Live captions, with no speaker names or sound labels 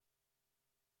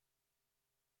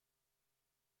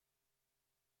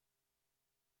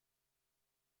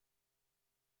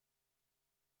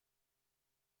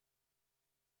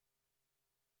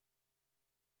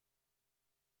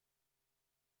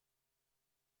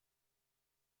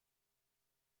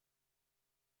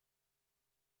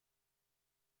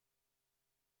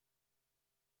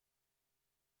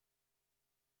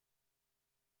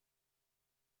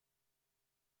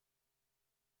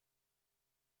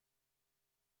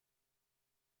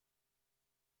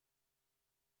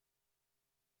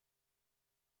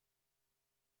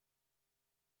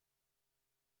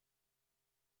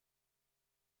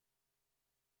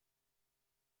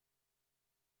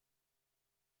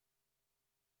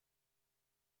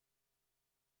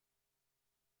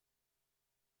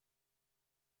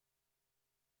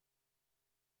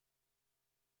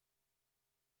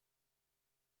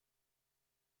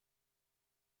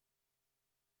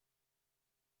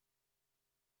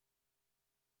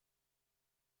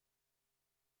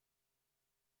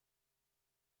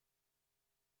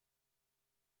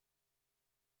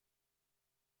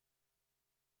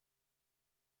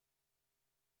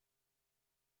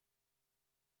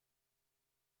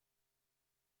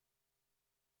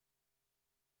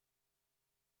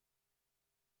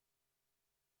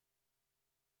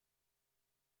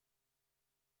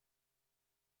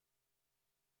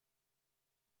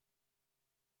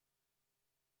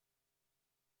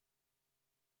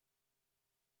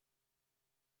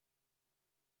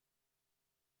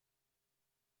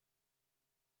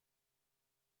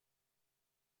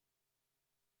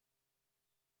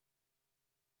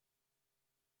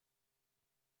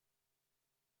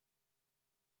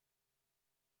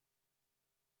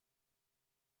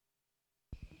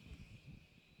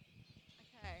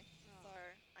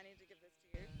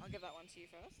give that one to you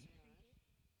first.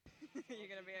 You're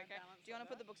gonna be okay. Do you want to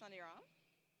put the books under your arm?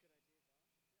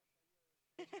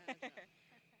 Cool.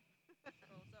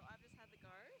 So I've just had the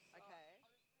go. Okay.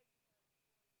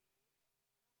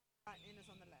 Right, Nina's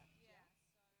on the left.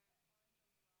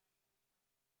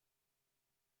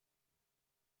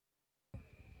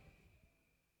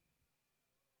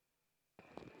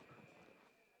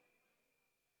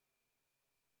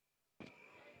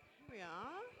 Here we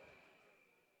are.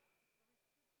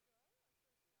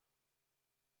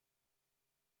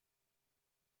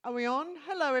 Are we on?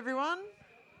 Hello, everyone.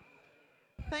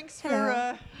 Thanks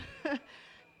for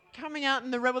coming out in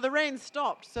the rain. Well, the rain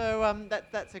stopped, so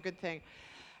that's a good thing.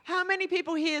 How many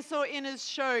people here saw Ina's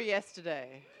show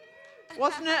yesterday?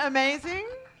 Wasn't it amazing?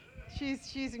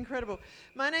 She's incredible.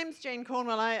 My name's Jane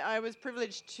Cornwell. I was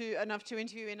privileged enough to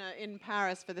interview Ina in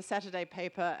Paris for the Saturday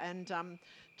paper and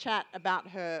chat about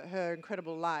her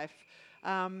incredible life.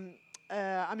 I'm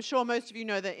sure most of you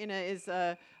know that Ina is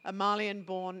a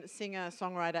Malian-born singer,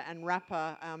 songwriter, and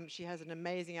rapper. She has an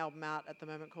amazing album out at the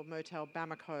moment called Motel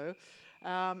Bamako,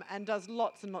 and does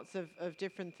lots and lots of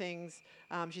different things.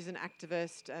 She's an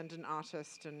activist and an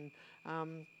artist and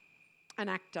an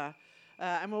actor.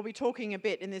 And we'll be talking a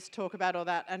bit in this talk about all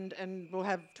that, and we'll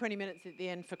have 20 minutes at the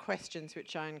end for questions,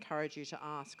 which I encourage you to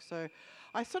ask. So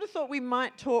I sort of thought we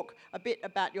might talk a bit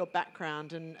about your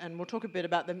background, and we'll talk a bit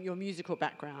about your musical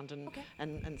background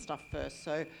and stuff first.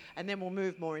 So, and then we'll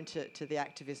move more into the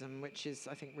activism, which is,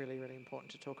 I think, really, really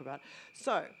important to talk about.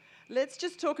 So let's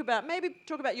just talk about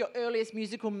your earliest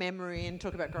musical memory and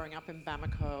talk about growing up in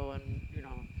Bamako and, you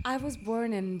know. I was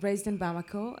born and raised in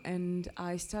Bamako, and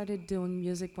I started doing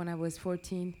music when I was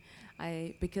 14.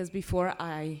 Because before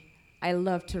I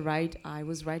loved to write. I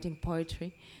was writing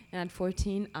poetry, and at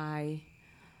 14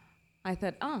 I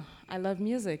thought, I love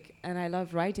music and I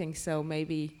love writing, so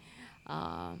maybe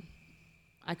I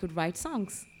could write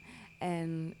songs.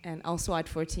 And also at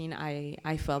 14,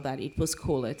 I felt that it was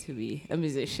cooler to be a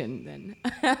musician than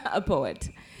a poet.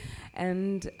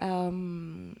 And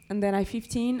then at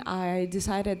 15, I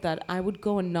decided that I would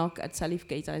go and knock at Salif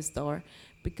Keita's door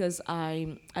because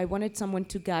I wanted someone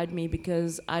to guide me,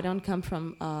 because I don't come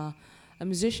from a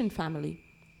musician family,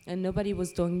 and nobody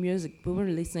was doing music. We were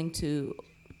listening to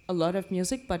a lot of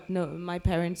music, but no, my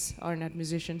parents are not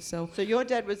musicians. So your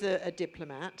dad was a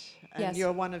diplomat, and yes.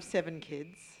 You're one of 7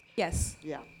 kids. Yes.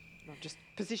 Yeah. I'm just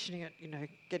positioning it,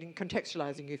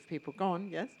 contextualizing you for people. Go on,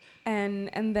 yes.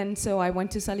 And then so I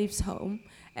went to Salif's home,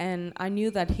 and I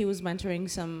knew that he was mentoring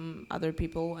some other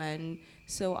people, and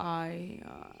so I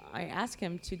asked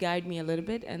him to guide me a little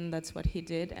bit, and that's what he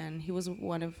did. And he was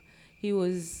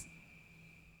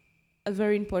a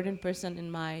very important person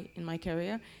in my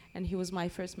career, and he was my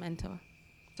first mentor.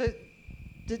 So,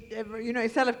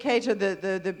 Salif Keita,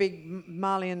 the big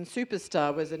Malian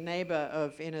superstar, was a neighbour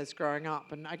of Ina's growing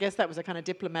up, and I guess that was a kind of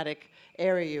diplomatic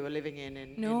area you were living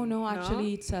in. No,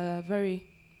 actually, it's a very.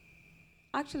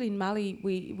 Actually, in Mali,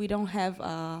 we don't have.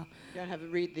 You don't have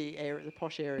the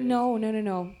posh areas. No.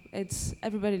 It's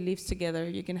everybody lives together.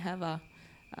 You can have a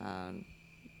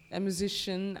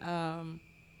musician,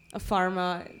 a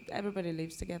farmer. Everybody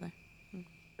lives together.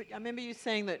 But I remember you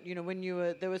saying that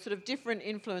there were sort of different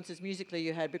influences musically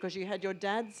you had, because you had your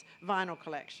dad's vinyl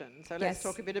collection. So let's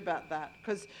talk a bit about that,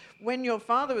 because when your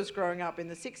father was growing up in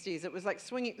the 60s, it was like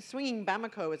swinging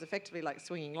Bamako was effectively like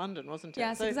swinging London, wasn't it?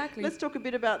 Yes, so exactly. Let's talk a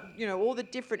bit about all the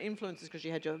different influences, because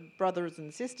you had your brothers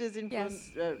and sisters'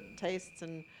 influence, tastes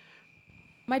and.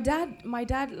 My dad,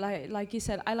 like you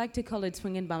said, I like to call it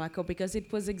swing in Bamako because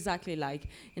it was exactly like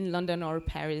in London or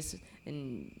Paris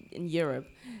in Europe.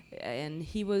 And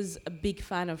he was a big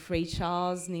fan of Ray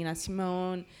Charles, Nina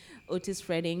Simone, Otis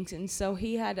Redding, and so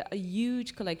he had a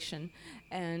huge collection.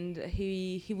 And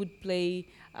he would play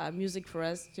music for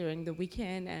us during the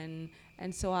weekend,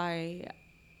 and so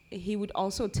he would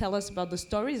also tell us about the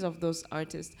stories of those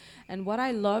artists. And what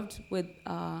I loved with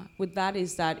that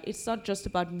is that it's not just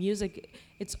about music,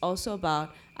 it's also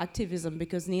about activism,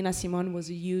 because Nina Simone was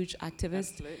a huge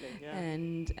activist. Absolutely, yeah.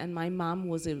 And my mom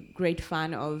was a great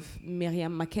fan of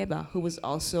Miriam Makeba, who was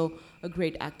also a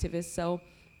great activist. So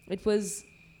it was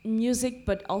music,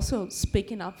 but also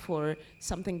speaking up for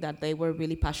something that they were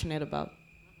really passionate about.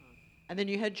 And then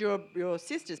you had your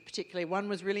sisters, particularly. One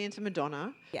was really into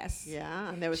Madonna. Yes. Yeah,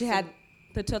 and there was. She had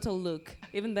the total look,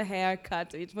 even the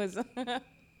haircut. It was.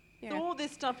 Yeah. So all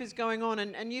this stuff is going on,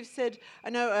 and you've said, I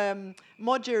know,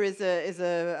 Modja is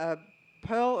a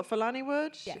a Fulani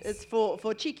word. Yes. It's for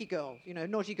cheeky girl,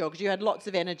 naughty girl, because you had lots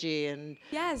of energy and.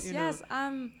 Yes.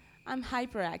 I'm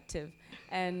hyperactive,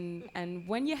 and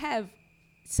when you have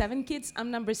 7 kids,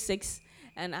 I'm number 6.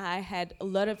 and I had a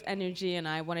lot of energy, and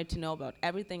I wanted to know about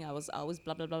everything. I was always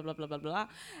blah blah blah blah blah blah blah,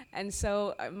 and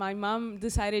so my mom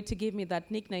decided to give me that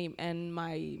nickname, and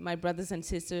my brothers and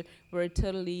sister were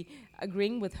totally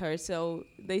agreeing with her, so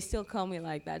they still call me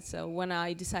like that. So when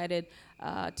I decided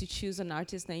to choose an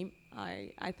artist name,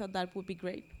 I thought that would be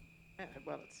great.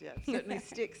 Well, it certainly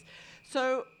sticks.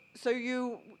 So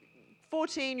you,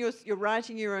 14, you're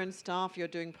writing your own stuff, you're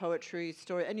doing poetry,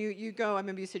 story, and you go, I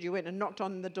remember you said you went and knocked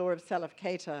on the door of Salif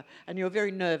Keita, and you were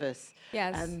very nervous.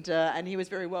 Yes. And he was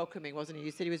very welcoming, wasn't he?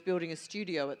 You said he was building a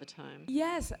studio at the time.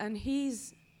 Yes, and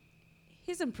he's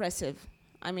impressive.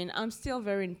 I mean, I'm still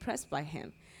very impressed by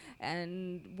him.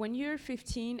 And when you're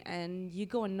 15 and you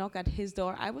go and knock at his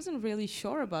door, I wasn't really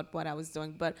sure about what I was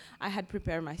doing, but I had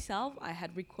prepared myself. I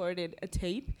had recorded a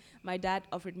tape. My dad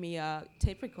offered me a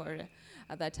tape recorder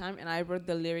at that time, and I wrote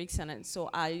the lyrics on it.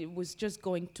 So I was just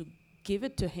going to give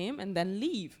it to him and then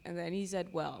leave. And then he said,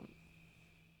 well,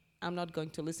 I'm not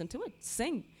going to listen to it.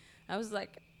 Sing. I was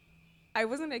like, I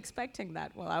wasn't expecting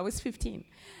that. Well, I was 15.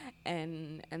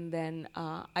 And then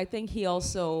I think he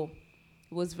also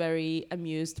was very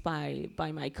amused by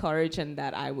my courage, and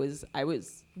that I was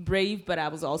brave, but I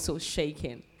was also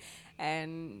shaken.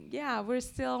 And yeah,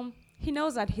 he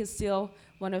knows that he's still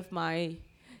one of my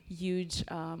huge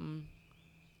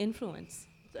influence.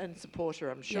 And supporter,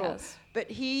 I'm sure. Yes.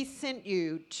 But he sent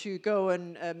you to go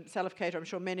and Salif Keita, I'm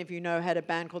sure many of you know, had a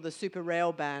band called the Super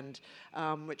Rail Band,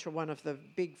 which were one of the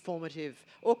big formative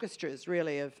orchestras,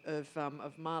 really,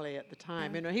 of Mali at the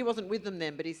time. Yeah. You know, he wasn't with them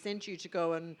then, but he sent you to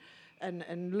go and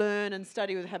learn and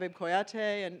study with Habib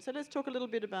Koyate. And so let's talk a little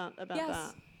bit about Yes,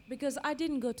 that. because I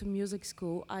didn't go to music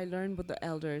school. I learned with the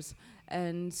elders.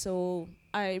 And so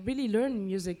I really learned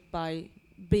music by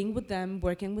being with them,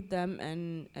 working with them,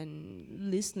 and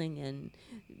listening and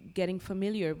getting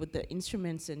familiar with the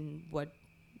instruments and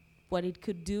what it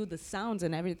could do, the sounds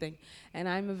and everything. And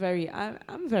I'm a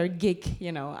very geek,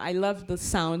 you know. I love the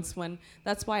sounds.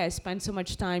 That's why I spend so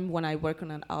much time when I work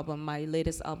on an album. My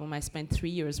latest album, I spent 3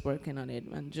 years working on it,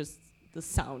 and just the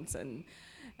sounds.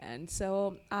 And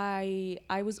so I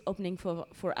was opening for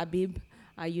Habib.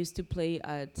 I used to play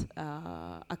at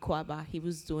Aquaba. He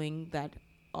was doing that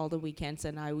all the weekends,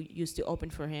 and I used to open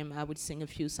for him. I would sing a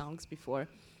few songs before.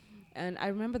 And I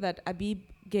remember that Habib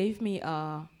gave me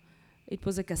it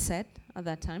was a cassette at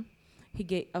that time,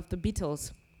 of the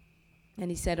Beatles. And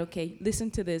he said, okay,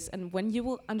 listen to this. And when you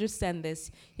will understand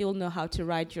this, you'll know how to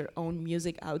write your own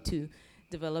music, how to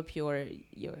develop your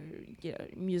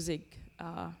music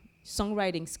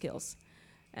songwriting skills.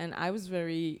 And I was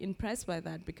very impressed by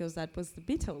that, because that was the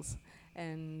Beatles.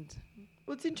 And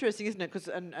Well, it's interesting, isn't it? Because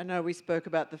I know we spoke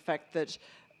about the fact that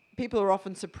people are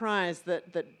often surprised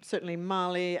that certainly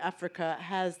Mali, Africa,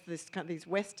 has these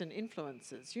Western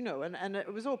influences, you know, and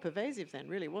it was all pervasive then,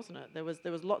 really, wasn't it? There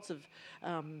was lots of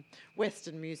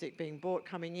Western music being bought,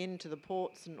 coming into the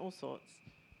ports and all sorts.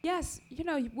 yes, you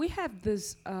know, we have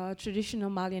this traditional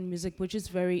Malian music, which is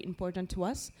very important to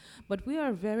us, but we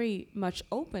are very much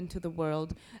open to the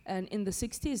world. And in the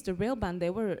 60s, the rail band, they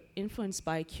were influenced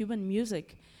by Cuban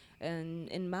music. And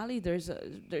in Mali,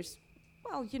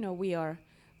 well, you know, we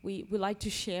like to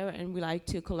share and we like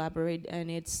to collaborate, and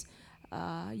it's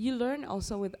you learn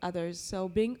also with others. So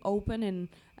being open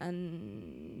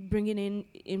and bringing in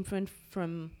influence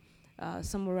from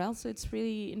somewhere else, it's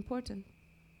really important.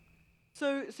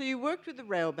 So you worked with the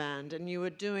rail band, and you were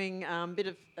doing a bit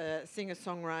of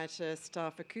singer-songwriter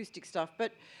stuff, acoustic stuff,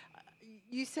 but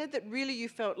you said that really you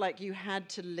felt like you had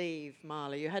to leave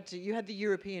Mali. You had the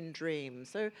European dream.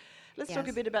 So let's talk a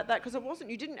Yes. bit about that, because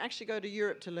you didn't actually go to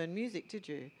Europe to learn music, did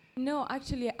you? No,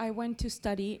 actually, I went to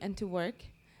study and to work,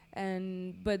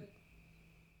 but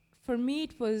for me,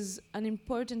 it was an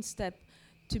important step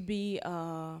to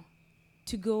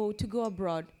go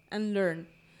abroad and learn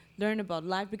about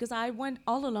life, because I went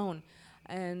all alone,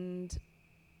 and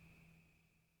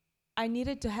I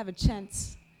needed to have a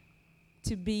chance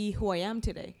to be who I am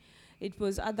today. It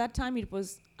was at that time.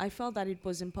 I felt that it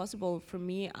was impossible for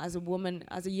me as a woman,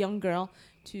 as a young girl,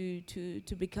 to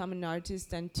become an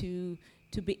artist and to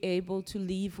be able to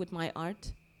live with my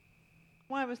art.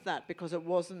 Why was that? Because it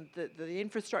wasn't the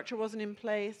infrastructure wasn't in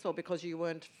place, or because you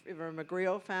weren't from a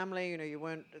griot family? You know, you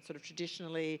weren't sort of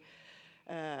traditionally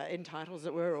entitled, as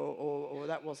it were, or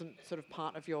that wasn't sort of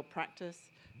part of your practice.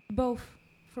 Both,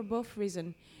 for both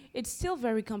reasons. It's still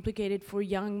very complicated for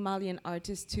young Malian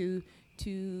artists to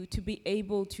be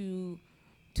able to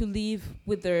live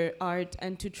with their art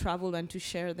and to travel and to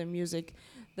share their music.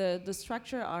 The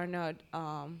structure are not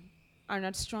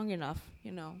strong enough,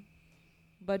 you know.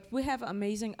 But we have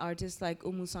amazing artists like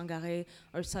Oumou Sangaré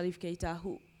or Salif Keita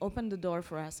who opened the door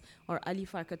for us, or Ali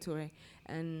Farka Touré.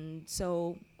 And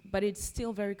so, but it's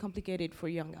still very complicated for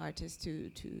young artists to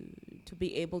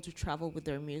be able to travel with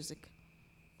their music.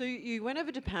 So you went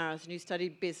over to Paris and you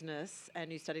studied business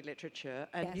and you studied literature,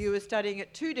 and Yes. you were studying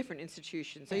at two different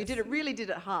institutions. So you Yes. really did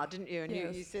it hard, didn't you? And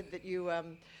you Yes. said that you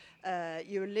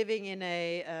were living in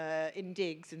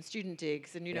digs, in student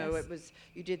digs, and Yes.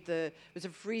 it was a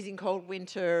freezing cold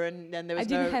winter, and then there was I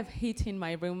didn't have heat in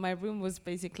my room. My room was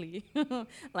basically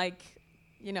like,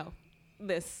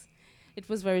 this. It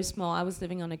was very small. I was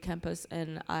living on a campus,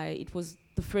 and it was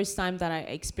the first time that I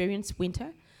experienced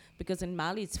winter, because in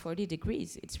Mali it's 40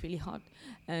 degrees. It's really hot,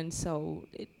 and so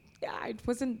it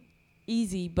wasn't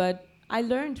easy. But I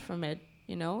learned from it,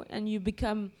 And you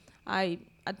become.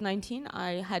 At 19,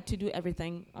 I had to do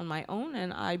everything on my own,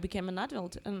 and I became an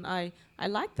adult, and I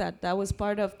liked that. That was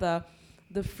part of the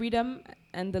freedom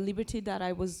and the liberty that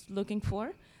I was looking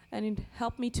for, and it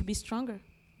helped me to be stronger.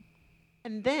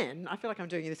 And then I feel like I'm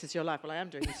doing this as your life. Well, I am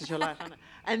doing this as your life, aren't I?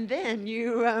 And then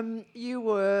you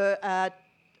were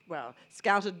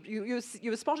scouted. You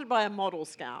were spotted by a model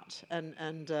scout,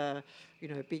 and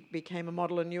became a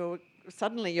model. And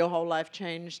suddenly your whole life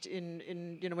changed.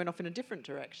 Went off in a different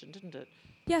direction, didn't it?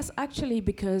 Yes, actually,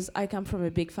 because I come from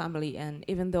a big family, and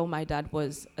even though my dad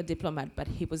was a diplomat, but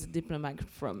he was a diplomat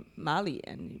from Mali,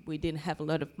 and we didn't have a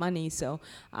lot of money, so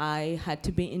I had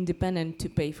to be independent to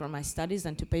pay for my studies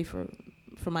and to pay for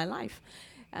my life.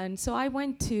 And so I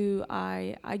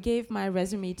gave my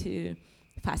resume to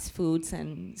fast foods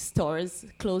and stores,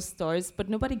 clothes stores, but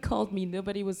nobody called me,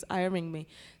 nobody was hiring me.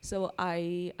 So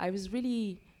I was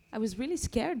really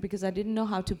scared because I didn't know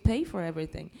how to pay for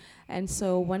everything. And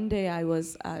so one day I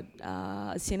was at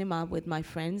a cinema with my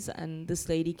friends, and this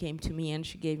lady came to me and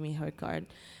she gave me her card.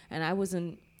 And I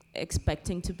wasn't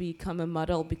expecting to become a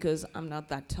model because I'm not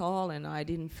that tall, and I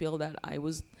didn't feel that I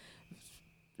was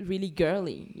really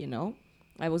girly,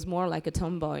 I was more like a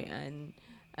tomboy.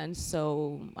 And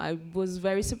so I was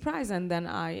very surprised. And then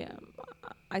I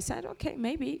said, okay,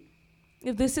 maybe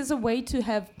if this is a way to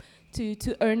have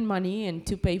to earn money and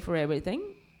to pay for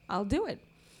everything, I'll do it.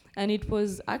 And it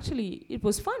was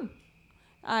fun.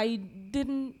 I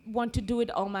didn't want to do it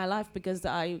all my life because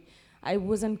I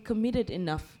wasn't committed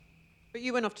enough. But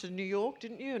you went off to New York,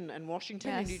 didn't you, and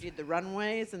Washington, and Yes. you did the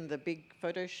runways and the big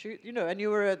photo shoot, and you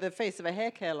were the face of a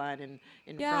hair care line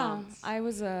in France. I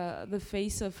was the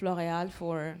face of L'Oréal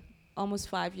for almost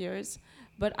 5 years.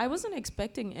 But I wasn't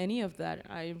expecting any of that.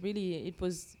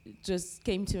 It just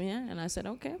came to me, and I said,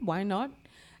 okay, why not?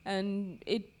 And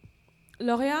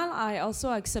L'Oréal I also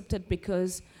accepted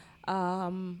because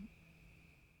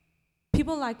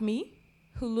people like me,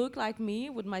 who look like me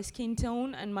with my skin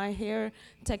tone and my hair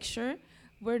texture,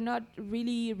 were not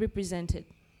really represented.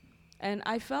 And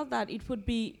I felt that it would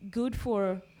be good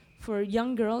for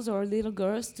young girls or little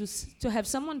girls to have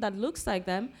someone that looks like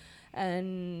them.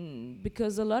 And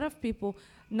because a lot of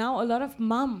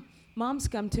moms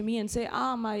come to me and say,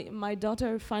 my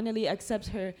daughter finally accepts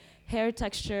her hair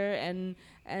texture,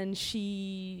 and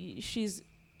she's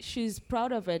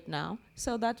proud of it now.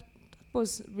 So that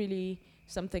was really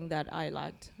something that I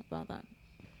liked about that.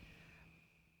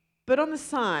 But on the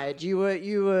side, you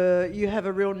have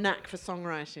a real knack for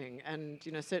songwriting, and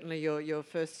certainly your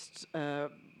first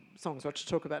songs, which I'll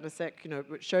talk about in a sec,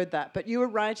 which showed that. But you were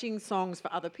writing songs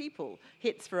for other people,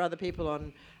 hits for other people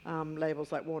on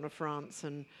labels like Warner France,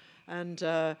 and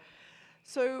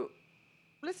so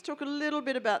let's talk a little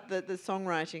bit about the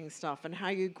songwriting stuff and how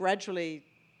you gradually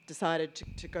decided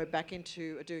to go back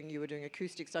into you were doing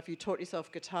acoustic stuff. You taught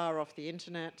yourself guitar off the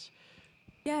internet.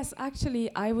 Yes,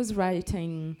 actually, I was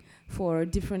writing for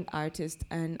different artists,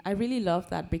 and I really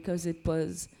loved that because it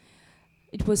was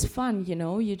fun.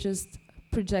 You just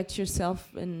project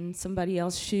yourself in somebody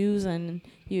else's shoes, and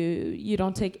you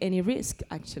don't take any risk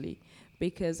actually,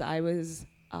 because I wasn't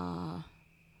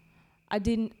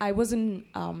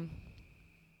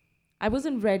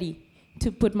ready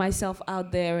to put myself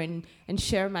out there and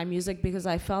share my music because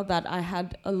I felt that I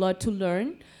had a lot to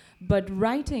learn. But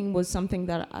writing was something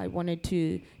that I wanted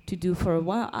to do for a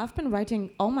while. I've been writing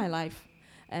all my life,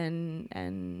 and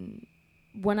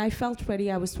when I felt ready,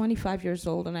 I was 25 years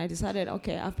old, and I decided,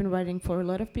 okay, I've been writing for a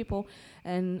lot of people,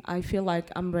 and I feel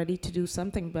like I'm ready to do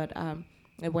something. But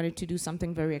I wanted to do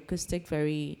something very acoustic,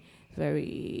 very,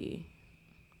 very,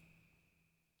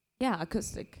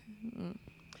 acoustic. Mm.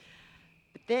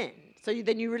 But then,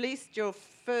 then you released your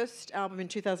first album in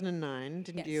 2009,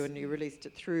 didn't you? Yes. And you released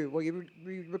it through, you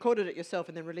recorded it yourself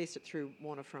and then released it through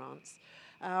Warner France.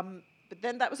 but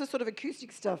then that was a sort of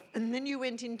acoustic stuff, and then you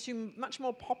went into much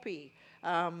more poppy.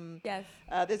 Yes.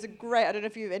 There's a great, I don't know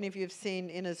if any of you have seen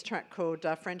Ina's track called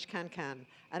French Can Can,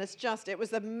 and it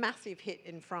was a massive hit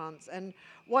in France. And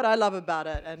what I love about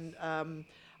it, and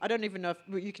I don't even know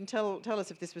if you can tell us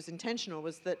if this was intentional,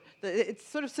 was that it's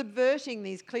sort of subverting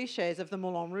these cliches of the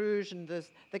Moulin Rouge and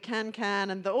the Can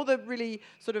Can and all the really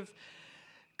sort of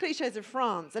cliches of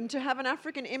France. And to have an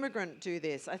African immigrant do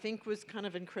this, I think was kind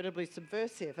of incredibly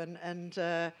subversive. And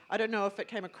I don't know if it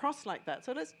came across like that.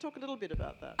 So let's talk a little bit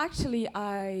about that. Actually,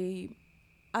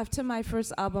 after my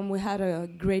first album, we had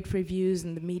great reviews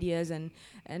in the medias, and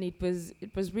it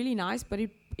was really nice, but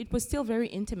it was still very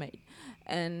intimate.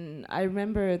 And I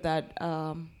remember that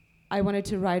I wanted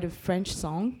to write a French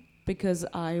song because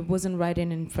I wasn't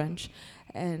writing in French,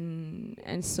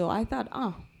 and so I thought,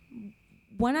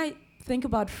 when I think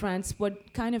about France,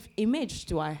 what kind of image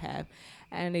do I have?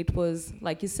 And it was,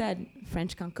 like you said,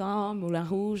 French Cancan, Moulin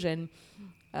Rouge, and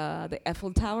the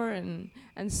Eiffel Tower, and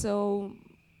so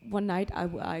one night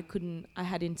I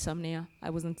had insomnia. I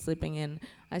wasn't sleeping in.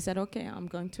 I said, okay, I'm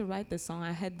going to write this song.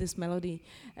 I had this melody,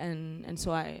 and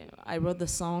so I wrote the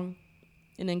song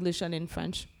in English and in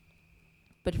French.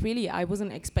 But really, I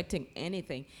wasn't expecting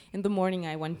anything. In the morning,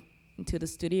 I went into the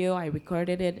studio, I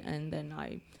recorded it, and then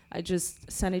I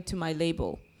just sent it to my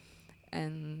label.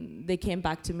 And they came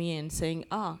back to me and saying,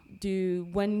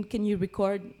 when can you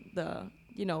record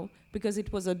because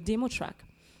it was a demo track.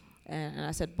 And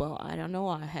I said, well, I don't know,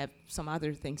 I have some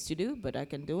other things to do, but I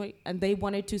can do it. And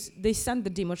they sent the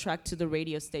demo track to the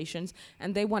radio stations,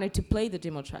 and they wanted to play the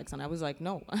demo tracks. And I was like,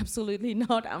 no, absolutely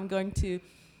not. I'm going to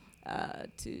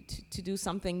do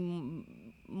something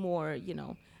more,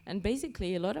 And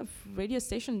basically, a lot of radio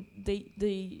stations,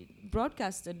 they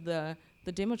broadcasted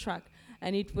the demo track,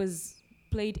 and it was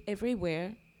played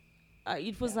everywhere.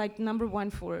 It was like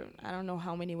 #1 for I don't know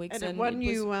how many weeks. And it won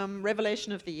you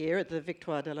Revelation of the Year at the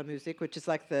Victoire de la Musique, which is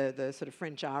like the sort of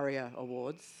French ARIA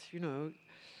Awards,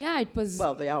 Yeah, it was...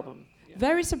 Well, the album. Yeah.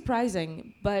 Very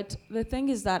surprising. But the thing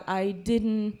is that I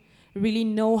didn't really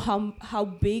know how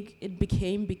big it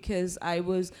became, because I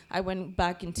went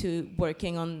back into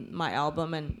working on my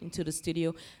album and into the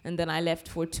studio, and then I left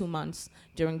for 2 months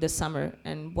during the summer.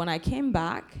 And when I came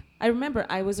back, I remember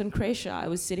I was in Croatia. I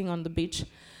was sitting on the beach,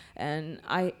 and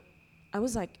I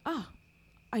was like,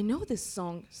 I know this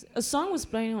song. A song was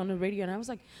playing on the radio, and I was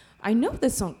like, I know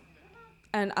this song.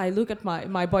 And I look at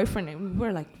my boyfriend, and we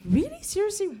were like, really?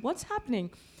 Seriously? What's happening?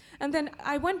 And then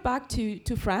I went back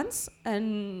to France,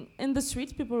 and in the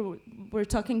streets, people were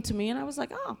talking to me, and I was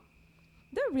like,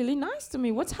 they're really nice to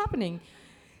me. What's happening?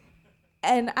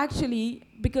 And actually,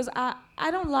 because I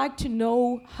don't like to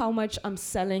know how much I'm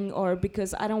selling, or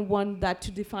because I don't want that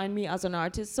to define me as an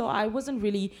artist, so I wasn't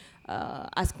really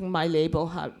asking my label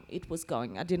how it was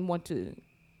going. I didn't want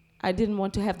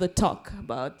to have the talk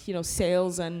about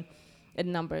sales and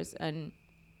numbers, and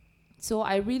so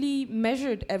I really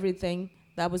measured everything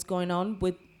that was going on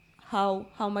with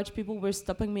how much people were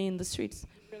stopping me in the streets.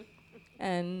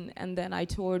 And then I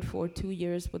toured for 2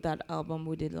 years with that album.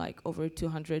 We did like over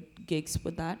 200 gigs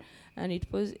with that, and it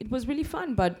was really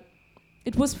fun. But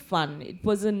it was fun. It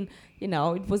wasn't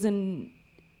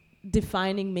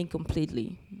defining me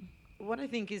completely. What I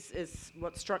think is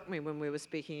what struck me when we were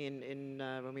speaking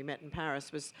when we met in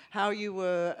Paris was how you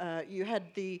were you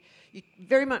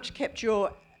very much kept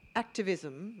your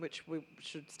activism, which we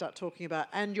should start talking about,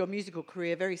 and your musical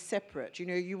career very separate.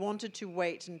 You wanted to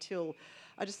wait until.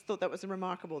 I just thought that was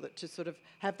remarkable, to sort of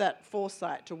have that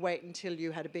foresight to wait until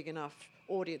you had a big enough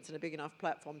audience and a big enough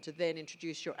platform to then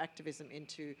introduce your activism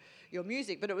into your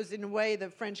music. But it was in a way the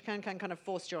French Can Can kind of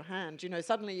forced your hand.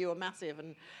 Suddenly you were massive,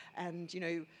 and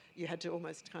you had to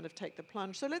almost kind of take the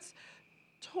plunge. So let's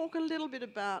talk a little bit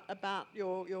about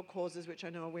your causes, which I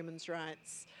know are women's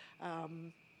rights.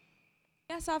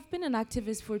 Yes, I've been an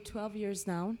activist for 12 years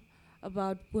now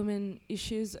about women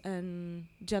issues and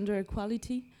gender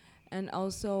equality, and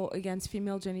also against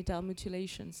female genital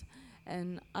mutilations.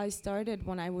 And I started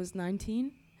when I was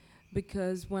 19,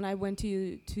 because when I went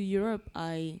to Europe,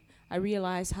 I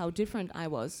realized how different I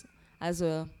was as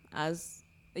a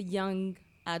young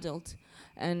adult,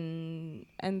 and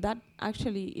that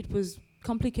actually it was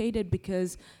complicated,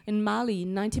 because in Mali,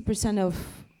 90% of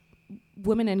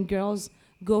women and girls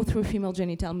go through female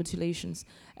genital mutilations,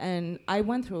 and I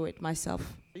went through it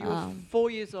myself. You were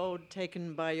 4 years old,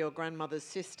 taken by your grandmother's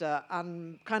sister,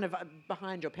 kind of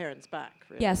behind your parents' back,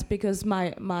 really. Yes, because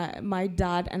my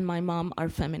dad and my mom are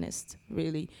feminists,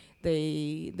 really.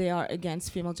 They are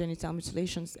against female genital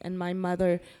mutilations, and my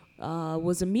mother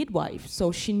was a midwife,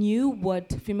 so she knew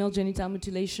what female genital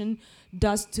mutilation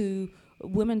does to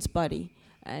women's body.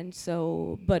 And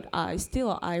so, but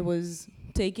I was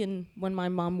taken when my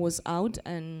mom was out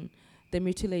and they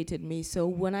mutilated me. So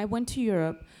when I went to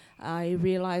Europe, I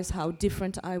realized how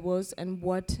different I was and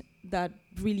what that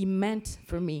really meant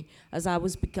for me as I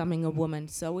was becoming a woman.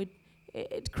 So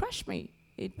it crushed me.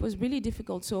 It was really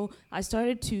difficult. So I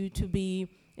started to be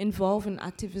involved in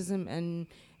activism, and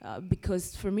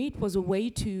because for me it was a way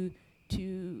to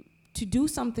do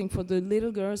something for the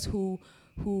little girls who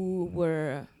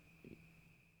were,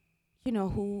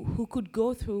 who could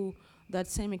go through that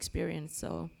same experience.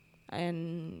 So,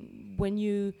 and when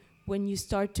you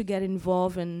start to get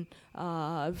involved in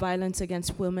violence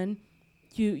against women,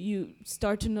 you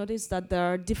start to notice that there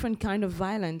are different kind of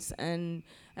violence, and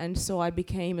so I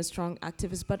became a strong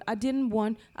activist. But I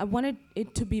wanted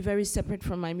it to be very separate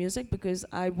from my music, because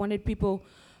I wanted people,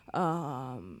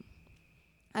 I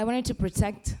wanted to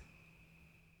protect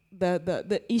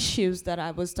the issues that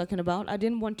I was talking about. I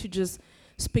didn't want to just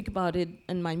speak about it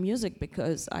in my music,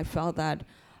 because I felt that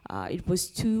it was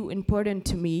too important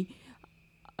to me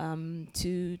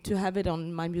to have it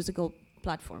on my musical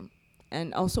platform.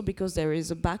 And also because there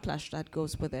is a backlash that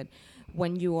goes with it.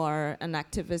 When you are an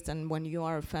activist and when you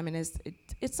are a feminist,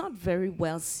 it's not very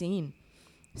well seen.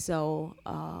 So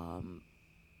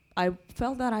I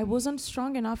felt that I wasn't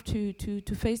strong enough to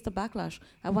face the backlash.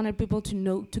 I wanted people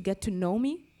to get to know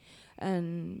me,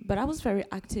 but I was very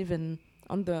active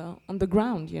on the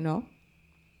ground,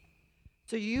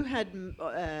 So you had,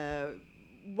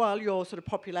 while your sort of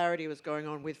popularity was going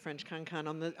on with French Cancan,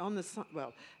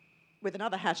 with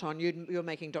another hat on, you were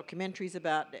making documentaries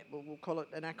about, we'll call it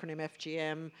an acronym,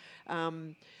 FGM,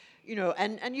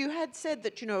 and you had said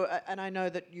that, and I know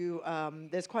that you,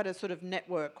 there's quite a sort of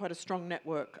network, quite a strong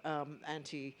network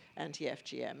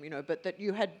anti-FGM, but that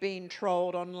you had been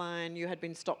trolled online, you had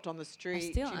been stopped on the street.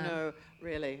 I still am.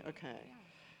 Really? Okay.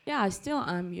 Yeah, I still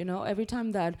am. Every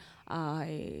time that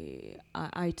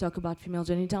I talk about female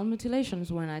genital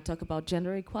mutilations, when I talk about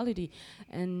gender equality,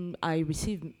 and I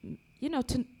receive,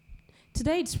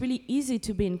 today it's really easy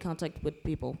to be in contact with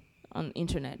people on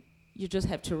internet. You just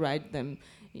have to write them,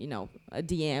 a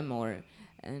DM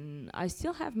and I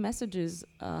still have messages,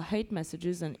 hate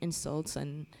messages and insults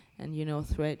and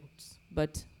threats.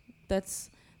 But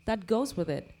that goes with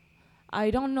it.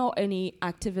 I don't know any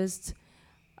activist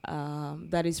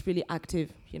that is really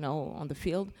active, on the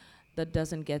field, that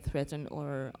doesn't get threatened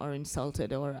or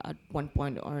insulted or at one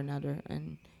point or another.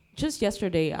 And just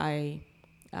yesterday, I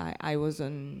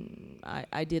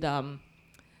did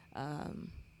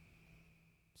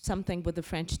something with the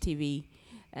French TV,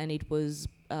 and it was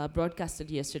broadcasted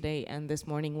yesterday. And this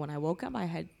morning when I woke up, I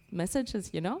had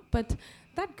messages, But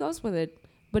that goes with it.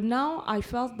 But now I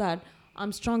felt that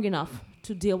I'm strong enough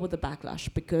to deal with the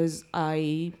backlash, because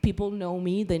people know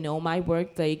me, they know my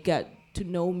work, they get to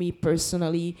know me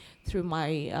personally through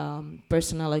my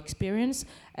personal experience,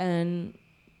 and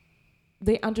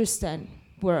they understand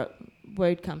where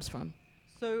it comes from.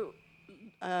 So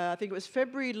I think it was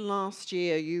February last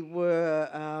year, you were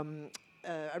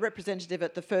a representative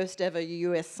at the first ever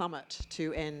US summit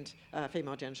to end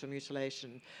female genital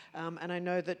mutilation. And I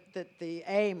know that the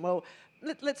aim,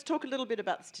 let's talk a little bit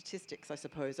about the statistics, I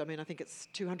suppose. I mean, I think it's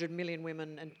 200 million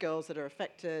women and girls that are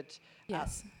affected.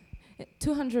 Yes.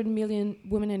 200 million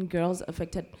women and girls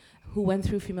affected who went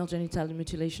through female genital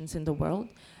mutilations in the world.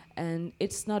 And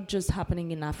it's not just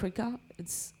happening in Africa.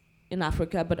 It's in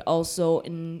Africa, but also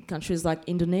in countries like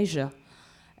Indonesia.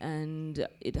 And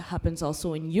it happens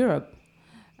also in Europe,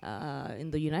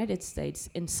 in the United States,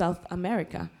 in South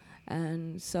America.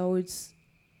 And so it's,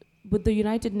 with the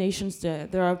United Nations,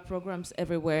 there are programs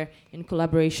everywhere in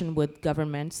collaboration with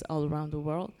governments all around the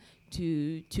world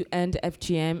to end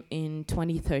FGM in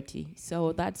 2030.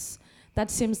 So that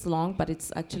seems long, but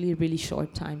it's actually a really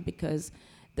short time, because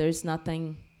there's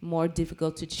nothing more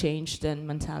difficult to change than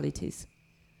mentalities.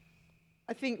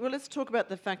 I think, let's talk about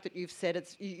the fact that you've said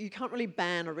you can't really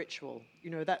ban a ritual.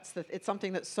 It's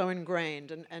something that's so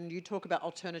ingrained, and you talk about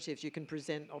alternatives, you can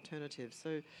present alternatives.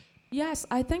 So. Yes,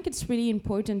 I think it's really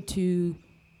important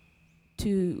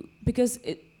because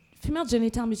female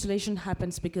genital mutilation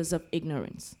happens because of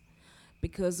ignorance,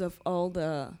 because of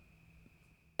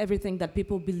everything that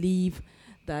people believe,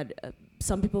 that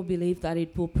some people believe that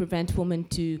it will prevent women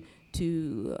to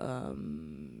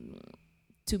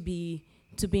be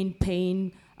in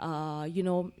pain.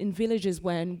 In villages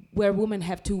where women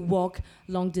have to walk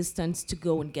long distance to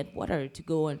go and get water, to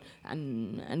go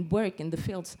and work in the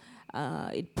fields.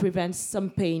 It prevents some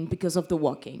pain because of the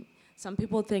walking. Some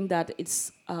people think that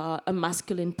it's a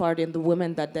masculine part in the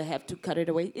woman, that they have to cut it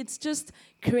away. It's just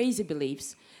crazy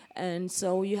beliefs. And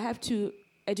so you have to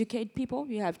educate people,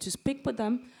 you have to speak with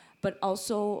them, but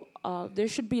also there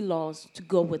should be laws to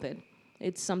go with it.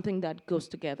 It's something that goes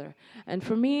together. And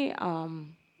for me,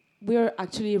 we're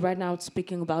actually right now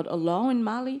speaking about a law in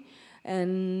Mali,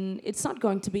 and it's not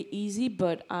going to be easy,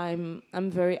 but I'm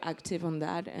very active on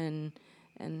that, and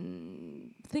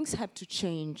things have to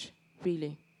change,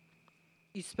 really.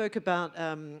 You spoke about,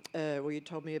 or you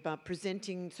told me about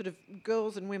presenting sort of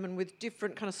girls and women with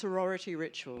different kind of sorority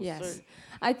rituals. Yes, So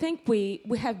I think we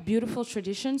have beautiful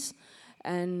traditions,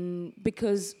 and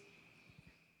because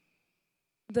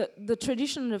the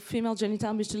tradition of female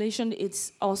genital mutilation,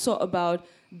 it's also about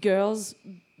girls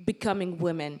becoming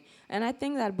women, and I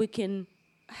think that we can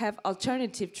have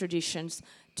alternative traditions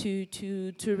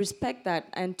to respect that,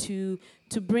 and to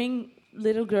bring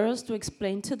little girls, to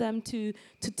explain to them, to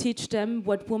teach them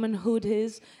what womanhood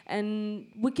is, and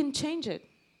we can change it.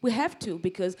 We have to,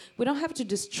 because we don't have to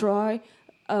destroy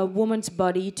a woman's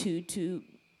body to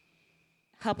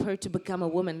help her to become a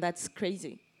woman. That's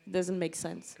crazy. It doesn't make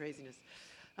sense. craziness.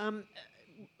 You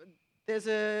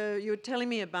were telling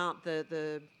me about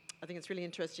the I think it's really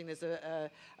interesting. There's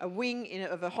a wing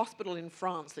of a hospital in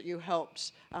France that you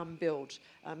helped build,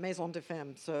 Maison de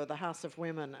Femme, so the House of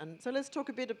Women. And so let's talk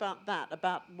a bit about that,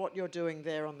 about what you're doing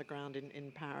there on the ground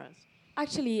in Paris.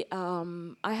 Actually,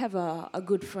 I have a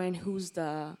good friend who's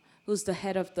the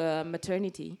head of the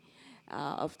maternity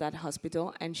of that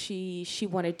hospital, and she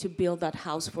wanted to build that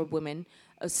house for women,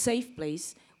 a safe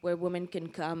place where women can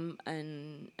come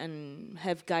and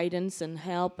have guidance and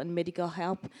help and medical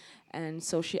help. And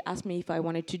so she asked me if I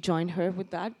wanted to join her with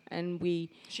that, and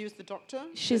She was the doctor?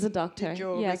 She's a doctor, Did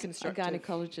your yes, a reconstructive-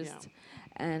 gynecologist,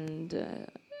 yeah.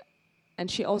 And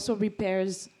she also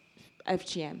repairs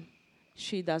FGM.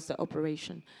 She does the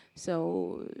operation.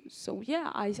 So yeah,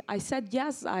 I said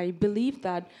yes. I believe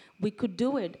that we could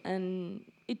do it, and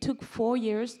it took 4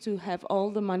 years to have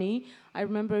all the money. I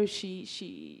remember she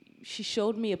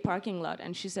showed me a parking lot,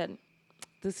 and she said,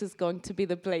 "This is going to be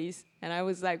the place." And I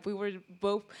was like, we were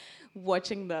both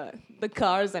watching the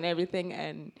cars and everything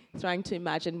and trying to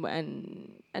imagine.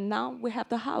 And now we have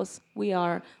the house. We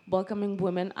are welcoming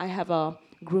women. I have a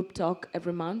group talk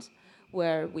every month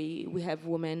where we have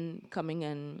women coming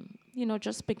and,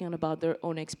 just speaking about their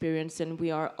own experience, and we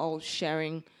are all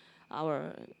sharing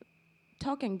our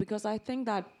talking, because I think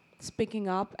that speaking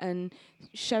up and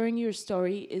sharing your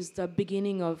story is the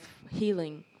beginning of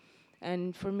healing.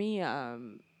 And for me,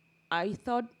 I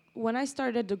thought when I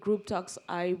started the group talks,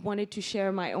 I wanted to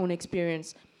share my own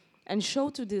experience and show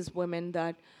to these women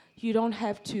that you don't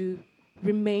have to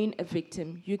remain a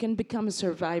victim. You can become a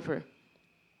survivor.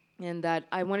 And that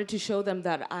I wanted to show them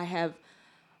that I have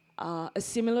a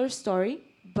similar story,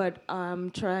 but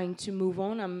I'm trying to move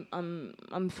on.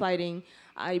 I'm fighting.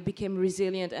 I became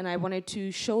resilient, and I wanted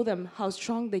to show them how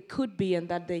strong they could be, and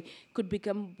that they could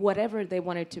become whatever they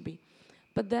wanted to be.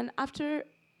 But then after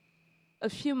a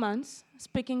few months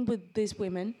speaking with these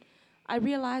women, I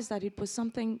realized that it was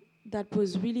something that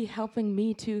was really helping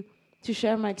me to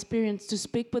share my experience, to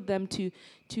speak with them, to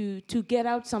get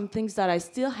out some things that I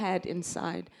still had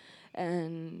inside.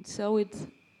 And so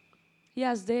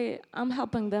I'm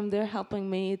helping them, they're helping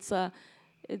me. It's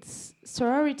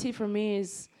sorority for me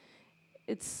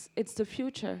it's the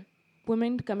future.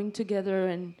 Women coming together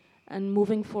and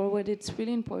moving forward, it's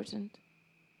really important.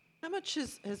 How much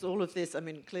has all of this, I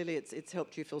mean, clearly it's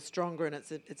helped you feel stronger, and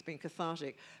it's been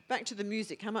cathartic. Back to the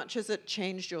music, how much has it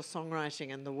changed your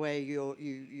songwriting and the way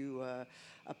you are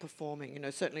performing?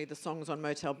 Certainly the songs on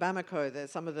Motel Bamako,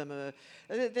 some of them are,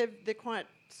 they're quite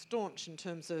staunch in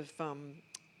terms of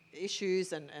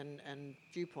issues and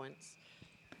viewpoints.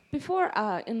 Before,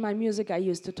 in my music, I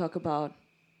used to talk about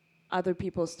other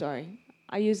people's story.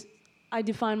 I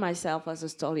define myself as a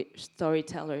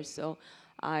storyteller, so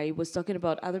I was talking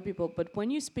about other people. But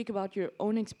when you speak about your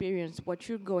own experience, what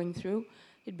you're going through,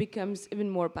 it becomes even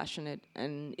more passionate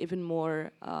and even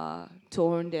more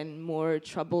torn and more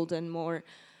troubled and more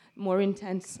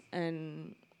intense.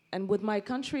 And with my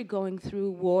country going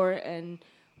through war and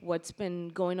what's been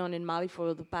going on in Mali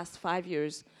for the past 5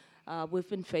 years, we've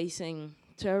been facing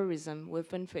terrorism. We've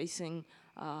been facing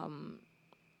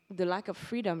the lack of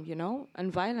freedom,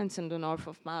 and violence in the north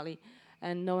of Mali.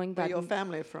 And knowing that... Where your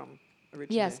family are from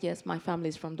originally? Yes, my family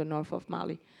is from the north of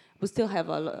Mali. We still have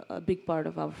a big part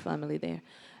of our family there.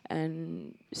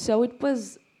 And so it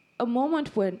was a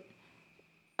moment when,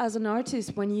 as an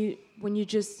artist, when you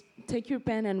just take your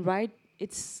pen and write,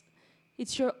 it's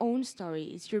your own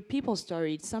story, it's your people's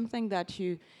story. It's something that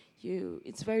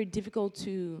it's very difficult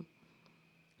to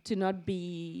not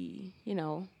be,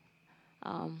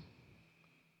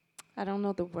 I don't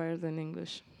know the word in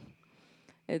English.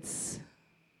 It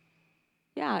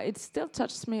still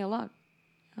touches me a lot.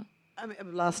 Yeah. I mean,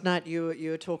 last night you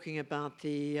were talking about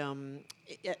the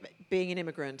being an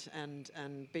immigrant and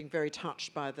being very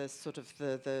touched by the sort of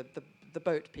the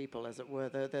boat people, as it were,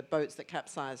 the boats that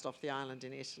capsized off the island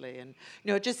in Italy, and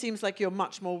it just seems like you're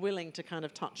much more willing to kind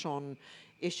of touch on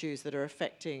issues that are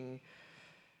affecting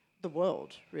the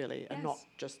world, really, and not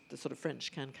just the sort of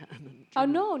French can-can. Oh,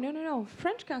 no.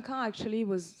 French Cancan actually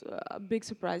was a big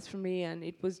surprise for me, and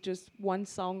it was just one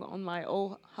song on my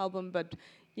old album, but,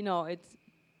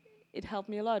 it helped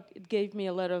me a lot. It gave me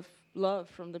a lot of love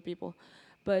from the people.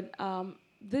 But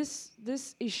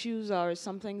these issues are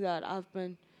something that I've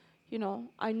been,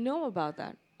 I know about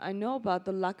that. I know about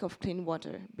the lack of clean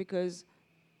water, because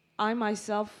I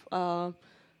myself,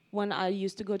 when I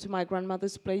used to go to my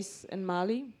grandmother's place in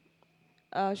Mali,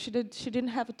 she didn't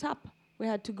have a tap. We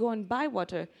had to go and buy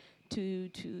water to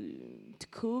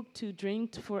cook, to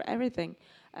drink, for everything.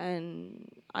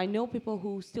 And I know people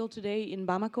who still today in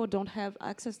Bamako don't have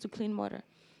access to clean water.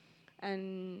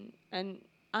 And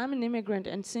I'm an immigrant,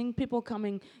 and seeing people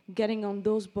getting on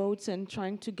those boats and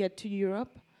trying to get to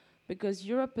Europe, because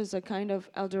Europe is a kind of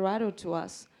El Dorado to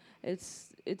us.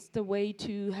 It's the way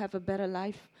to have a better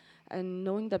life. And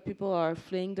knowing that people are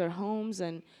fleeing their homes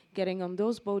and getting on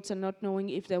those boats and not knowing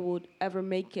if they would ever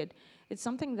make it, it's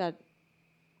something that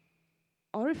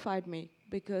horrified me,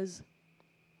 because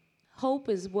hope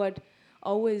is what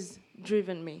always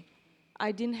driven me.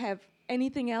 I didn't have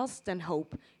anything else than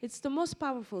hope. It's the most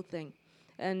powerful thing.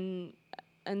 And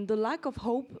the lack of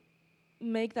hope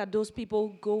make that those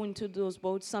people go into those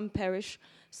boats. Some perish,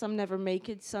 some never make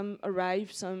it, some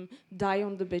arrive, some die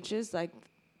on the beaches, like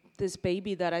this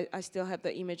baby that I still have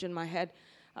the image in my head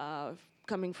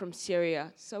coming from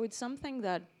Syria. So it's something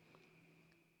that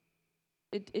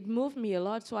it moved me a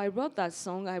lot. So I wrote that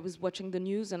song. I was watching the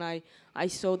news, and I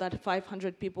saw that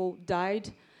 500 people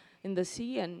died in the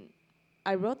sea, and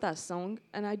I wrote that song,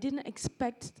 and I didn't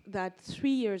expect that 3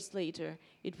 years later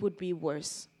it would be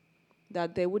worse,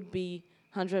 that there would be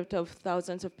hundreds of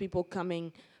thousands of people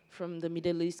coming from the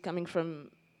Middle East, coming from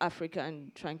Africa,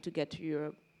 and trying to get to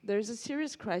Europe. There's a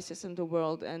serious crisis in the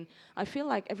world, and I feel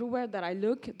like everywhere that I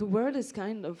look, the world is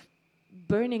kind of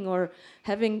burning or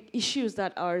having issues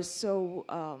that are so.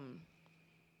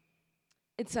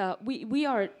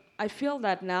 I feel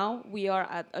that now we are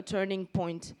at a turning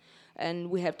point, and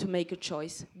we have to make a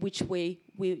choice which way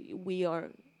we are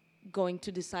going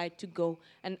to decide to go,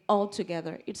 and all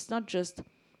together. It's not just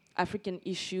African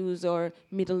issues or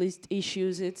Middle East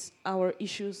issues. It's our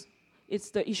issues. It's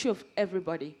the issue of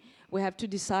everybody. We have to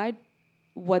decide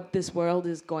what this world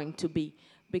is going to be,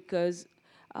 because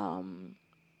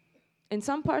in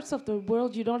some parts of the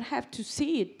world you don't have to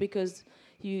see it because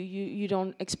you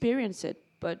don't experience it,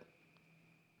 but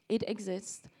it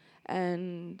exists,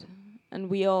 and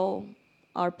we all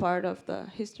are part of the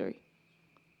history.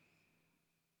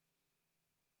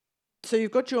 So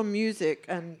you've got your music,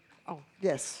 and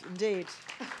yes, indeed.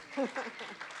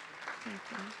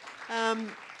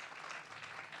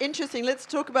 Interesting. Let's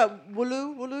talk about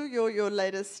Wulu. Wulu, your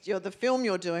latest, the film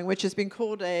you're doing, which has been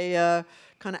called a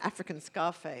kind of African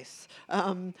Scarface,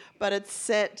 but it's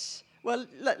set. Well,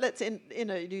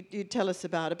 you tell us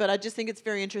about it. But I just think it's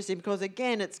very interesting because,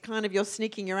 again, it's kind of you're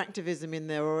sneaking your activism in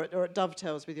there, or it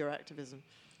dovetails with your activism.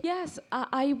 Yes,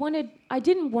 I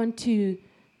didn't want to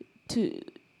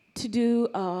do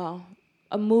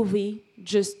a movie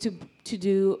just to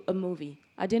do a movie.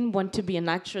 I didn't want to be an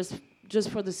actress just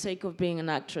for the sake of being an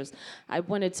actress. I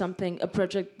wanted a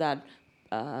project that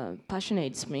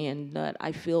passionates me and that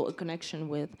I feel a connection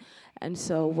with. And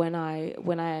so when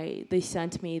they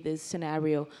sent me this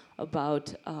scenario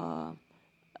about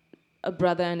a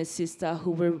brother and a sister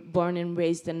who were born and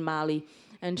raised in Mali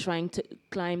and trying to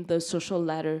climb the social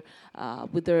ladder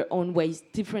with their own ways,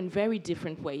 very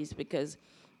different ways, because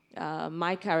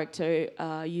my character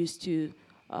used to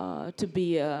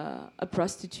be a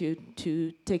prostitute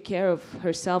to take care of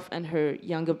herself and her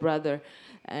younger brother,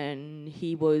 and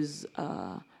he was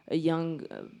a young,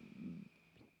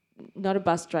 not a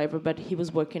bus driver, but he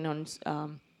was working on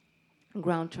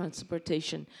ground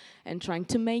transportation and trying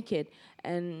to make it.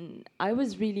 And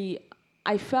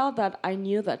I felt that I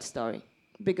knew that story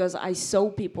because I saw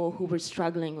people who were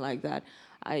struggling like that.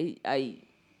 I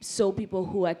saw people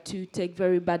who had to take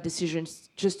very bad decisions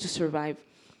just to survive.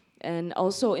 And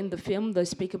also in the film, they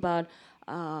speak about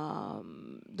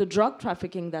the drug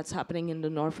trafficking that's happening in the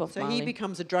north of Mali. So he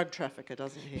becomes a drug trafficker,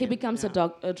 doesn't he? He becomes a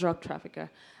drug trafficker,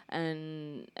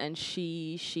 and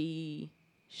she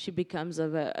becomes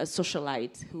a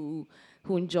socialite who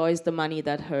enjoys the money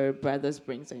that her brothers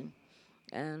brings in,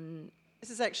 and This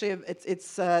is actually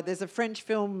there's a French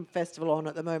film festival on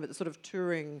at the moment that's sort of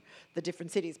touring the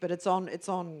different cities, but it's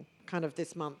on kind of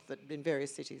this month in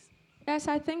various cities. Yes,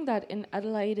 I think that in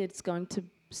Adelaide it's going to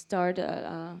start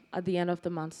at the end of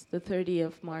the month, the 30th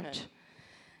of March.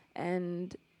 Okay.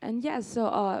 And yeah,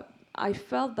 so I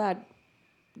felt that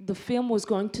the film was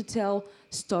going to tell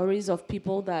stories of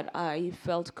people that I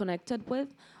felt connected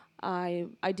with.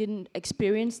 I didn't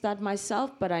experience that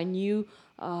myself, but I knew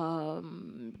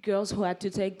girls who had to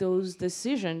take those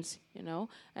decisions, you know,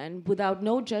 and without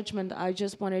no judgment, I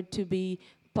just wanted to be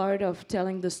part of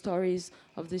telling the stories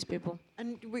of these people.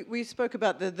 And we spoke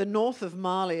about the north of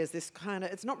Mali as this kind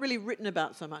of, it's not really written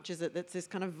about so much, is it? It's this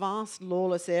kind of vast,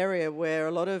 lawless area where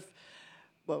a lot of,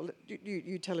 well,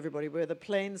 you tell everybody, where the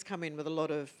planes come in with a lot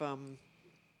of...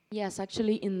 Yes,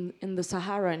 actually in the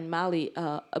Sahara in Mali,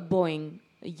 a Boeing,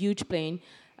 a huge plane,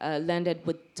 landed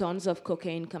with tons of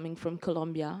cocaine coming from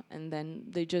Colombia, and then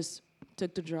they just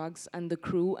took the drugs, and the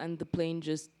crew and the plane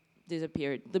just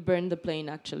disappeared. They burned the plane,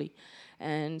 actually.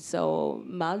 And so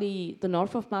Mali, the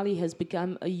north of Mali, has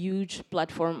become a huge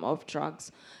platform of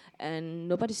drugs, and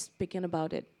nobody's speaking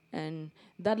about it. And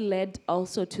that led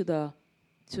also to the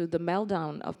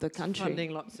meltdown of the country.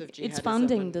 Funding lots of jihadism. It's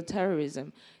funding the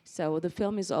terrorism. So the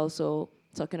film is also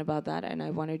talking about that, and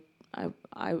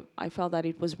I felt that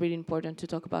it was really important to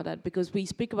talk about that, because we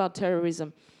speak about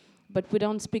terrorism, but we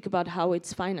don't speak about how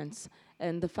it's financed.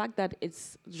 And the fact that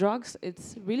it's drugs,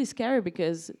 it's really scary,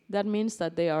 because that means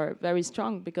that they are very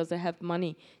strong because they have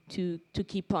money to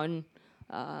keep on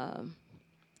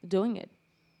doing it.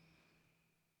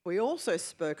 We also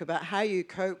spoke about how you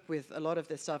cope with a lot of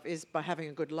this stuff is by having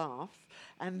a good laugh,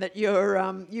 and that you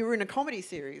were in a comedy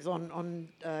series on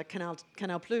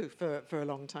Canal Plus for a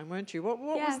long time, weren't you? What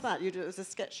Yes. was that? It was a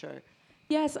sketch show.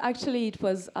 Yes, actually, it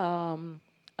was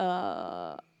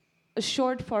a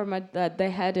short format that they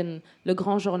had in Le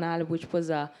Grand Journal, which was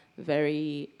a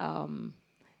very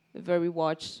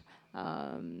watched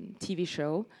TV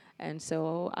show. And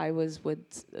so I was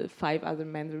with 5 other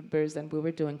members, and we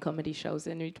were doing comedy shows.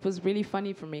 And it was really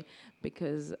funny for me,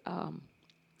 because I'm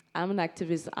an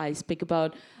activist. I speak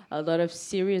about a lot of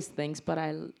serious things, but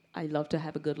I love to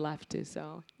have a good laugh too.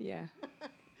 So, yeah.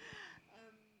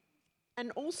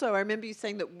 And also, I remember you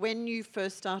saying that when you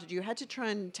first started, you had to try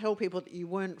and tell people that you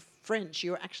weren't French,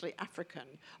 you were actually African.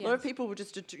 A lot of people were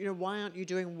just, why aren't you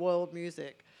doing world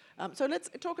music? So let's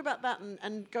talk about that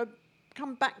and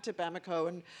come back to Bamako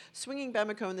and swinging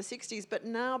Bamako in the 60s. But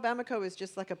now Bamako is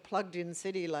just like a plugged-in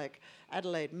city like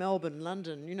Adelaide, Melbourne,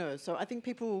 London, So I think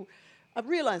people are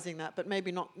realizing that, but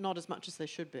maybe not as much as they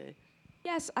should be.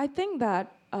 Yes, I think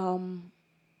that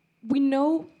we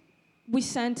know we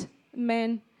sent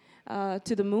men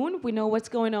to the moon. We know what's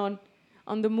going on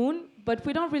the moon, but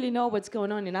we don't really know what's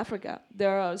going on in Africa.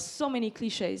 There are so many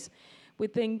cliches. We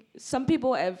think, some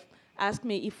people have asked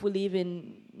me if we live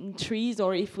in trees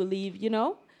or if we live,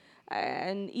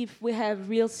 and if we have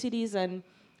real cities. And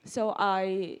so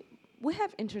we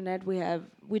have internet,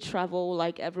 we travel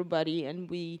like everybody, and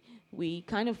we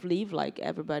kind of live like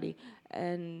everybody.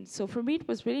 And so for me, it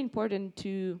was really important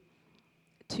to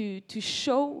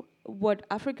show what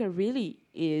Africa really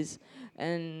is,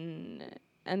 and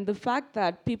the fact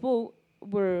that people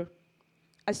were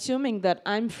assuming that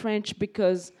I'm French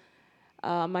because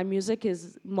my music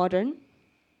is modern.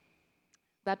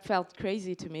 That felt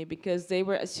crazy to me, because they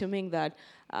were assuming that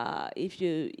if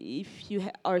you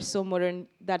are so modern,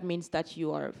 that means that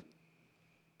you are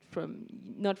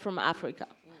not from Africa.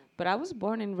 But I was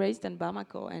born and raised in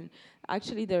Bamako, and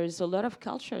actually there is a lot of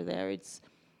culture there. It's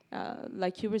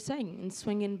like you were saying, in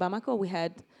swing in Bamako, we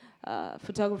had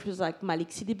photographers like Malik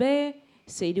Sidibé,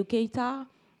 Seydou Keita,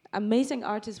 amazing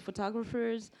artists,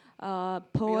 photographers,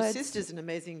 poets. Your sister's an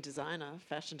amazing designer,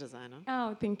 fashion designer.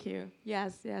 Oh, thank you.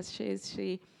 Yes, she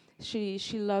is.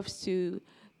 She loves to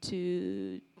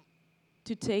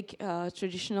take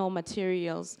traditional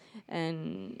materials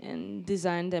and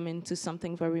design them into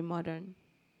something very modern.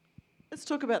 Let's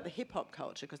talk about the hip hop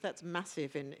culture, because that's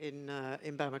massive in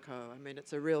Bamako. I mean,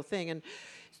 it's a real thing. And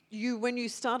when you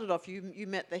started off, you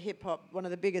met one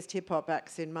of the biggest hip hop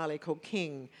acts in Mali, called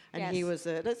King, and yes. He was.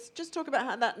 Let's just talk about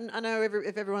how that. And I know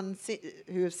if everyone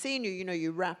who have seen you,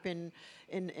 you rap in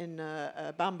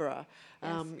Bambara,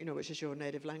 yes. Which is your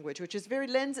native language, which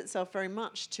lends itself very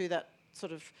much to that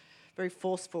sort of very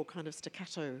forceful kind of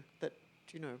staccato that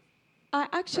I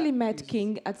actually met uses.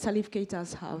 King at Salif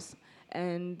Keita's house.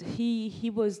 And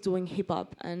he was doing hip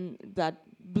hop, and that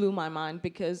blew my mind,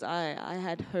 because I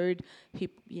had heard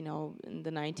in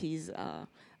the 90s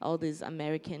all these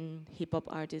American hip hop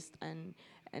artists, and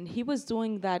he was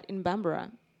doing that in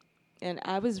Bambara, And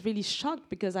I was really shocked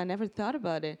because I never thought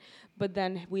about it. But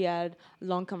then we had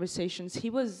long conversations.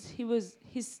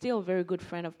 He's still a very good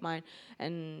friend of mine,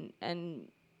 and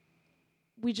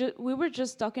we were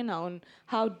just talking on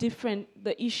how different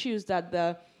the issues that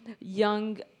the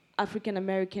young African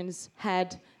Americans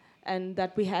had and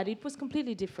that we had. It was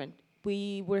completely different.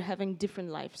 We were having different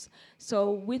lives.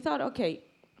 So we thought, okay,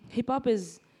 hip hop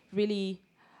is really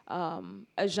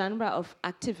a genre of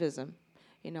activism.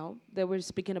 You know, they were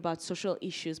speaking about social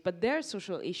issues, but their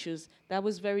social issues, that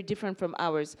was very different from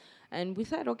ours. And we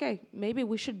thought, okay, maybe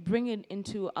we should bring it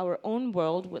into our own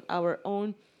world with our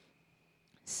own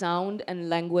sound and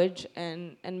language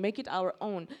and make it our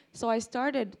own. So I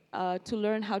started to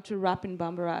learn how to rap in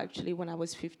Bambara actually when I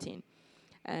was 15.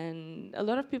 And a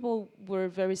lot of people were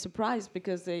very surprised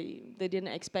because they didn't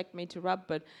expect me to rap,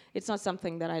 but it's not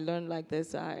something that I learned like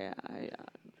this.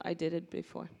 I did it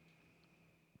before.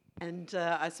 And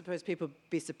I suppose people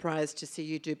be surprised to see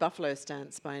you do Buffalo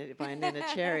Stance by Nena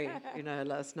Cherry,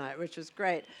 last night, which was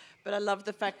great. But I love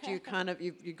the fact you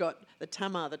you got the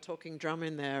tama, the talking drum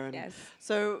in there. And Yes.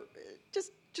 so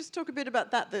just talk a bit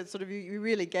about that. That sort of you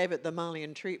really gave it the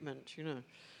Malian treatment,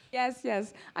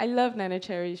 Yes. I love Nana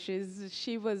Cherry. She was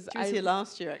She was here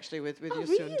last year actually with Oh,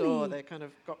 Youssou N'Dour. really? They kind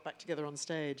of got back together on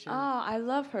stage. Oh, I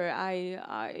love her.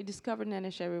 I discovered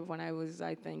Nana Cherry when I was,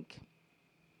 I think,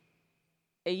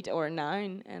 8 or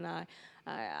 9, and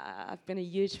I've been a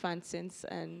huge fan since.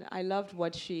 And I loved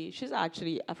what she's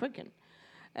actually African,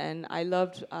 and I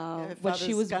loved what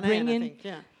she was Ghanaian, bringing. I think,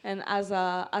 yeah. And as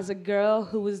a girl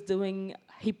who was doing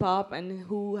hip hop and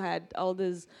who had all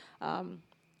this,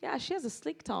 she has a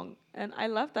slick tongue, and I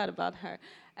love that about her.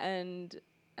 And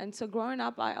so growing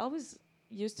up, I always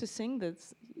used to sing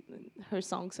her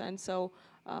songs, and so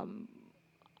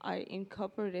I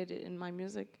incorporated it in my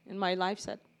music, in my live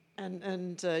set.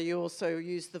 And you also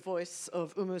use the voice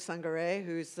of Umu Sangare,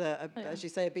 who's, as you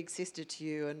say, a big sister to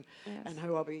you, and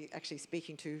who I'll be actually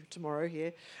speaking to tomorrow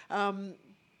here.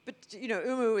 But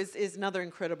Umu is another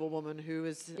incredible woman who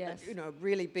has,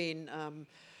 really been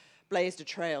blazed a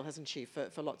trail, hasn't she,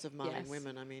 for lots of Malian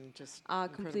women? I mean, just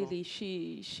completely.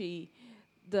 She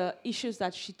the issues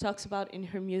that she talks about in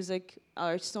her music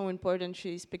are so important.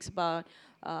 She speaks about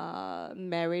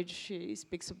marriage. She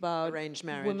speaks about arranged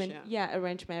marriage. Women,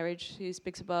 arranged marriage. She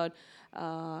speaks about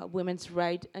women's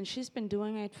right, and she's been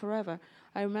doing it forever.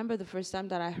 I remember the first time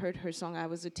that I heard her song, I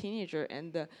was a teenager,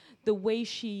 and the way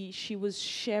she was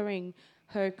sharing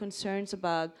her concerns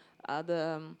about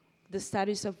the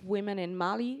status of women in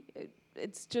Mali.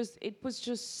 It was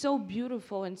just so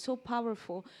beautiful and so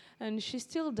powerful, and she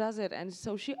still does it. And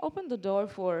so she opened the door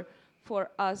for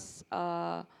us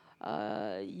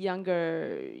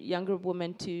younger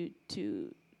women to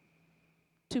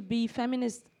be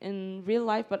feminist in real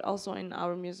life, but also in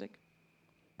our music.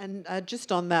 And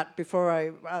just on that,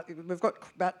 before we've got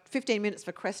about 15 minutes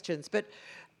for questions, but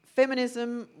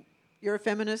feminism. You're a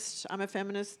feminist. I'm a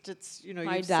feminist. It's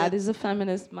My dad is a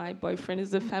feminist. My boyfriend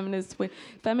is a feminist.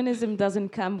 Feminism doesn't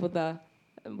come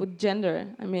with gender.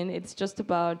 I mean, it's just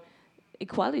about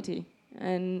equality,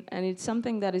 and it's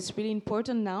something that is really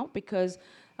important now because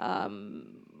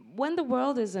when the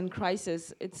world is in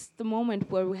crisis, it's the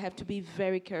moment where we have to be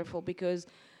very careful because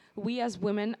we as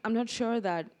women, I'm sure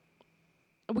that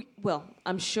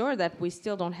we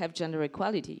still don't have gender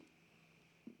equality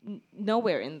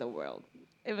nowhere in the world.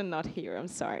 Even not here, I'm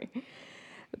sorry.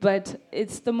 But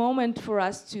it's the moment for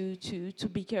us to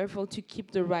be careful to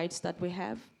keep the rights that we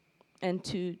have and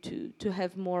to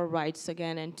have more rights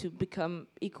again and to become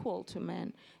equal to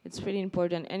men. It's really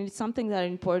important. And it's something that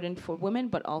is important for women,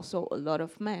 but also a lot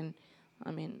of men. I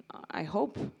mean, I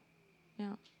hope.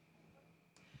 Yeah.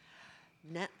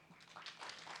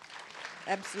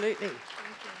 Absolutely.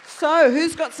 So,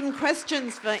 who's got some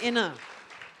questions for Inna?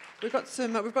 We've got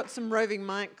some roving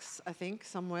mics, I think,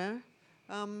 somewhere.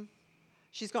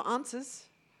 She's got answers.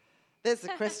 There's the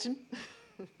question.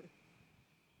 Thank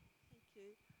you.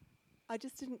 I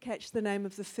just didn't catch the name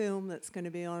of the film that's going to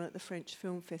be on at the French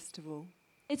Film Festival.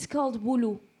 It's called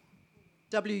Wulu.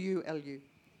 WULU.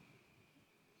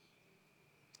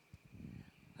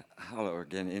 Hello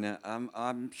again, Inna.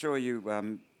 I'm sure you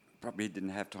probably didn't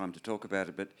have time to talk about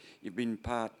it, but you've been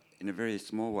part, in a very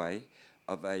small way,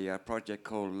 of a project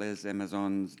called Les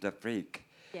Amazones d'Afrique,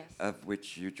 Yes. of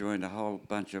which you joined a whole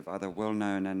bunch of other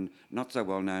well-known and not so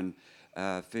well-known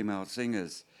female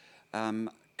singers. Can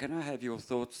I have your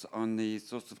thoughts on the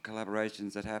sorts of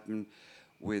collaborations that happen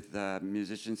with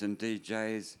musicians and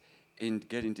DJs in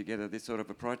getting together this sort of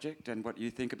a project and what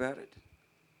you think about it?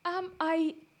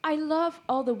 I love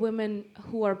all the women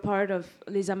who are part of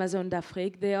Les Amazones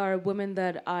d'Afrique. They are women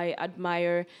that I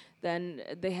admire. Then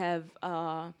they have.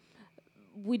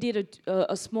 We did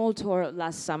a small tour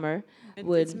last summer.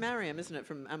 It's Mariam, isn't it,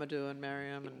 from Amadou and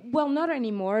Mariam? And Well, not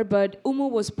anymore, but Umu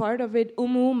was part of it.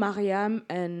 Umu, Mariam,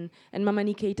 and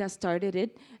Mamani Keita started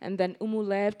it, and then Umu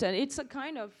left, and it's a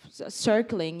kind of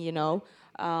circling, you know.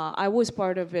 I was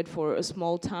part of it for a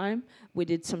small time. We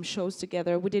did some shows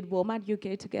together. We did WOMAD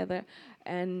UK together,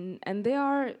 and they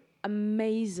are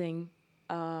amazing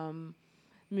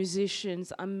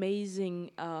musicians,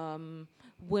 amazing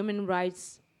women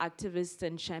rights activists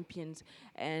and champions,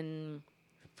 and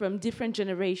from different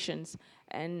generations.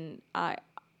 And I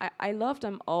love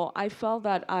them all. I felt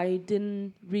that I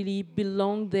didn't really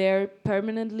belong there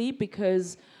permanently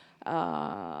because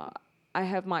I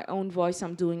have my own voice.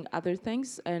 I'm doing other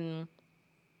things, and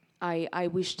I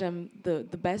wish them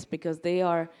the best because they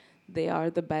are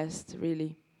the best,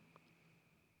 really.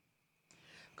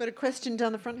 got a question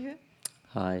down the front here.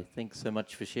 Hi, thanks so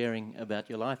much for sharing about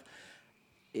your life.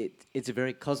 It's a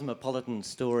very cosmopolitan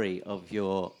story of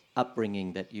your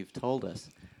upbringing that you've told us,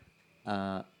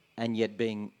 and yet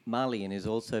being Malian is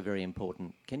also very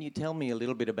important. Can you tell me a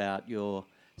little bit about your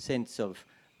sense of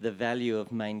the value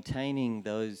of maintaining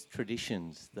those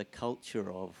traditions, the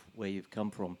culture of where you've come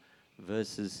from,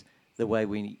 versus the way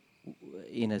we,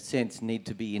 in a sense, need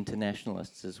to be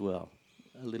internationalists as well?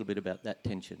 A little bit about that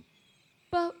tension.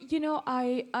 Well, you know,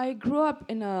 I grew up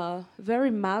in a very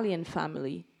Malian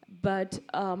family, but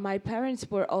my parents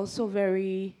were also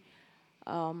very,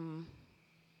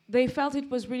 they felt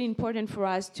it was really important for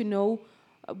us to know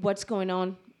what's going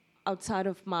on outside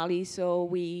of Mali. So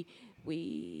we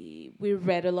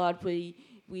read a lot,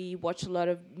 we watched a lot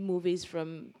of movies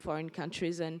from foreign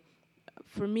countries. And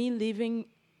for me, living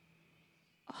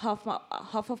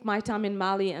half of my time in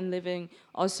Mali and living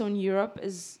also in Europe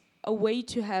is a way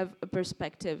to have a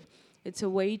perspective. It's a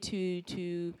way to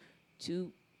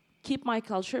keep my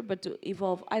culture, but to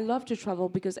evolve. I love to travel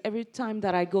because every time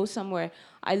that I go somewhere,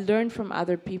 I learn from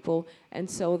other people. And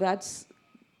so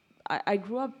I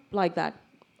grew up like that.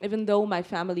 Even though my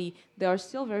family, they are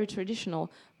still very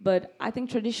traditional. But I think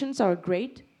traditions are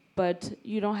great, but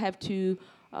you don't have to,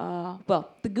 well,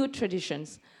 the good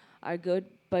traditions are good,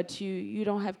 but you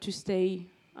don't have to stay,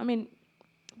 I mean,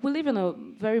 we live in a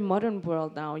very modern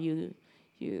world now.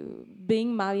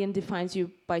 Being Malian defines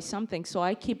you by something. So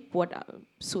I keep what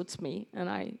suits me, and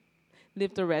I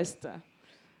leave the rest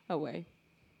away.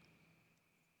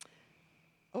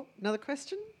 Oh, another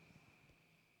question?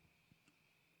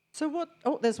 So what?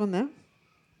 Oh, there's one there.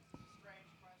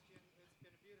 Strange question. It's been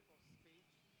a beautiful speech. You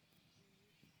used a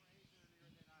phrase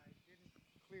earlier that I didn't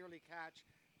clearly catch.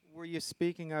 Were you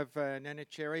speaking of Nene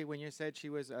Cherry when you said she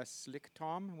was a slick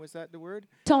tom? Was that the word?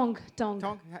 Tongue.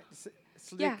 Tongue?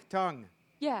 Slick Yeah. tongue.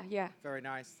 Yeah. Very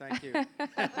nice. Thank you.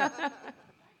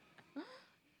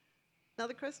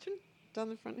 Another question down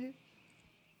the front here.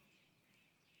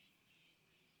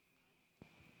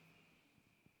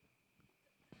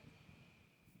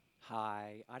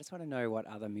 Hi, I just want to know what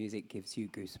other music gives you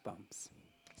goosebumps.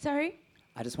 Sorry?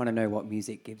 I just want to know what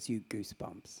music gives you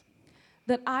goosebumps.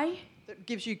 That That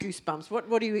gives you goosebumps. What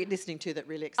are you listening to that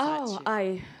really excites you?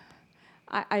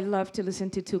 I love to listen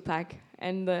to Tupac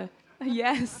and the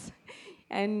yes,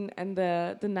 and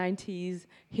the 90s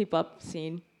hip hop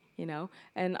scene, you know.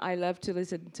 And I love to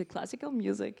listen to classical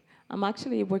music. I'm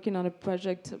actually working on a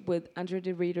project with Andre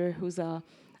de Ruyter, who's a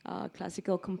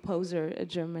classical composer, a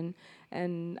German,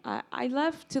 and I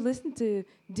love to listen to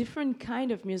different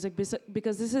kind of music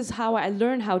because this is how I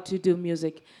learn how to do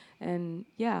music. And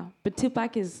yeah, but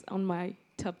Tupac is on my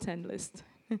top 10 list.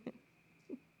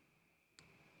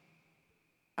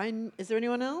 Is there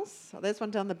anyone else? Oh, there's one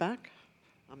down the back.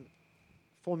 I'm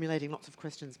formulating lots of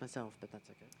questions myself, but that's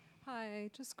okay.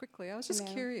 Hi, just quickly, I was just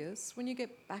Hello. curious, when you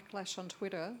get backlash on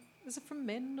Twitter, is it from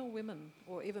men or women?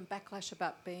 Or even backlash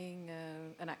about being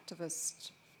an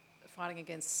activist fighting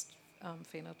against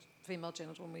female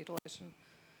genital mutilation?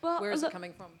 Well, Where is it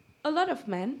coming from? a lot of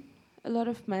men, a lot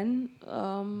of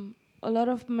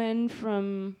men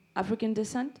from African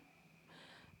descent.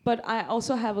 But I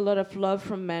also have a lot of love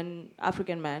from men,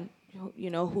 African men,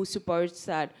 who supports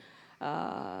that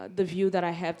the view that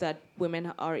I have that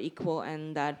women are equal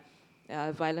and that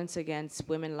violence against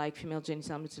women like female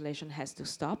genital mutilation has to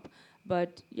stop.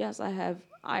 But yes, I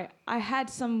had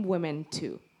some women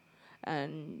too,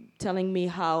 and telling me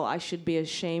how I should be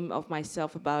ashamed of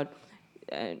myself about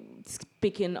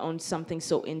speaking on something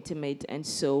so intimate and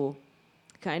so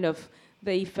kind of,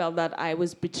 they felt that I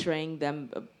was betraying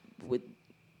them with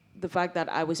the fact that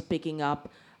I was picking up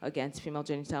against female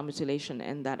genital mutilation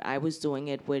and that I was doing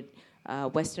it with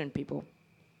Western people.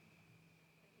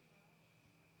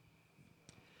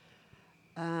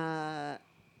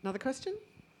 Another question?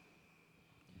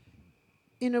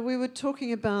 You know, we were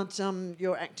talking about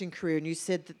your acting career, and you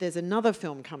said that there's another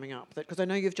film coming up. Because I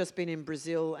know you've just been in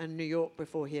Brazil and New York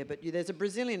before here, but there's a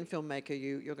Brazilian filmmaker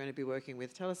you're going to be working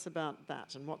with. Tell us about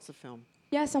that, and what's the film?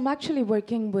 Yes, I'm actually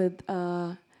working with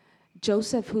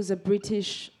Joseph, who's a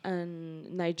British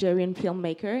and Nigerian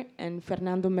filmmaker, and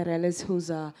Fernando Meirelles,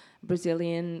 who's a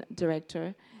Brazilian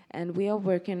director. And we are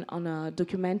working on a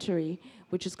documentary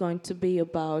which is going to be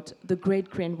about the Great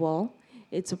Green Wall.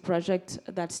 It's a project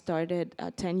that started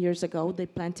 10 years ago. They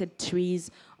planted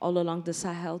trees all along the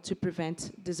Sahel to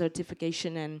prevent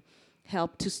desertification and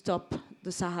help to stop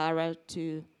the Sahara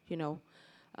to,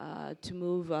 to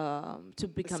move, to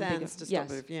become bigger. Sands to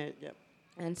stop it. Yeah, yeah.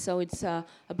 And so it's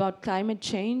about climate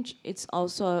change. It's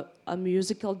also a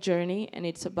musical journey, and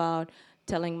it's about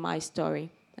telling my story.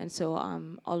 And so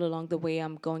all along the way,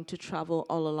 I'm going to travel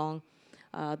all along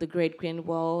the Great Green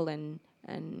Wall and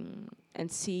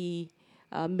see.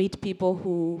 Meet people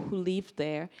who live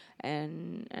there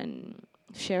and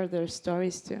share their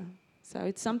stories too. So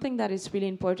it's something that is really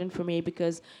important for me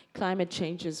because climate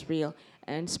change is real,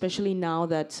 and especially now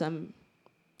that some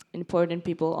important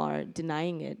people are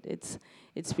denying it.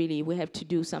 It's really, we have to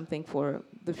do something for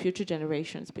the future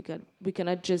generations because we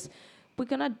cannot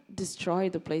destroy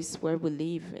the place where we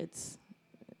live.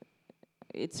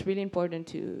 It's really important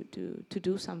to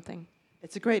do something.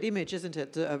 It's a great image, isn't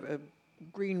it? A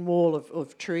green wall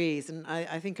of trees, and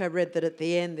I think I read that at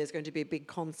the end there's going to be a big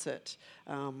concert.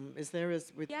 Is there?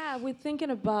 Yeah, we're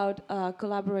thinking about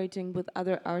collaborating with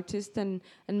other artists and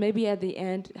maybe at the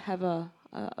end have a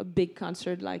big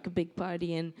concert, like a big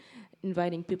party, and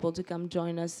inviting people to come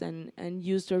join us and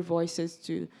use their voices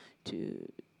to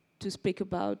speak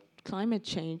about climate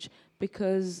change,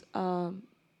 because a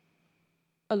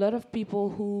lot of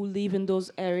people who live in those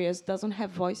areas doesn't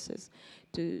have voices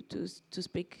to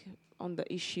speak on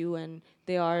the issue, and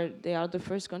they are the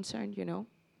first concerned,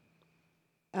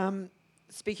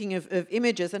 Speaking of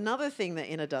images, another thing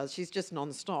that Ina does, she's just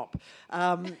non-stop,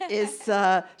 is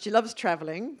she loves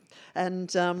traveling.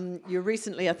 And you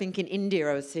recently, I think in India,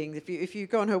 I was seeing, if you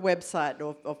go on her website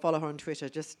or follow her on Twitter,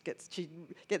 she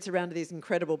gets around to these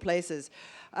incredible places.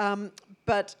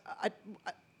 But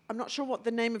I'm not sure what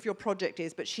the name of your project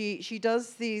is, but she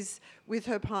does these with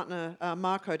her partner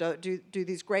Marco. Do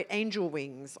these great angel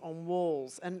wings on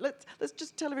walls, and let's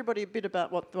just tell everybody a bit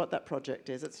about what that project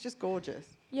is. It's just gorgeous.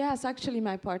 Yes, actually,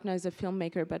 my partner is a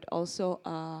filmmaker, but also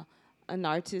an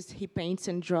artist. He paints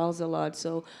and draws a lot,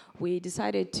 so we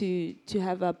decided to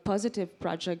have a positive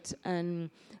project and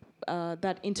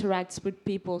that interacts with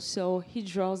people. So he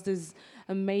draws these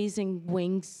amazing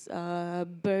wings,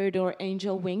 bird or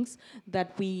angel wings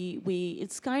that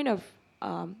it's kind of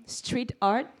street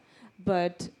art,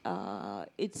 but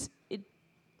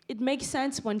it makes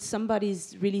sense when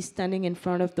somebody's really standing in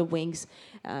front of the wings,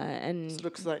 and it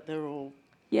looks like they're all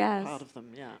part of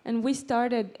them. Yeah. And we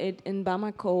started it in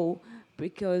Bamako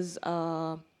because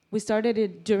we started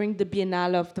it during the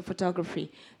Biennale of the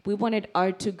photography. We wanted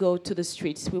art to go to the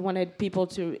streets. We wanted people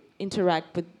to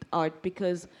interact with art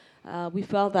because we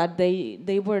felt that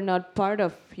they were not part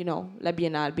of, La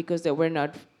Biennale because they were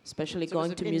not especially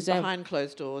going to museums. Behind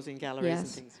closed doors in galleries and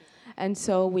things. And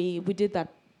so we did that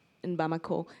in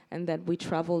Bamako, and then we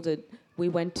traveled it. We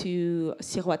went to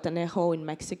Zihuatanejo in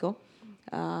Mexico.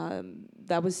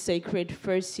 That was sacred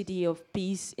first city of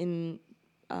peace in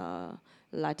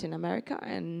Latin America,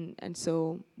 and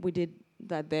so we did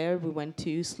that there. We went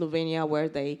to Slovenia where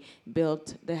they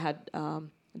had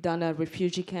done a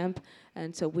refugee camp,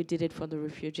 and so we did it for the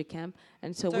refugee camp.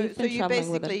 And so we've been traveling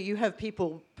with them. You have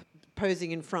people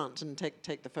posing in front and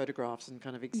take the photographs and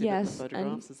kind of exhibit the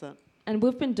photographs. Is that? And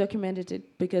we've been documented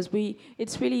it because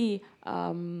it's really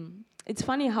it's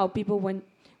funny how people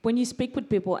when you speak with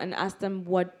people and ask them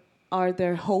what are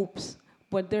their hopes,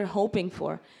 what they're hoping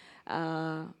for,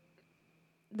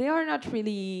 they are not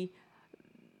really.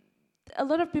 A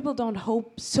lot of people don't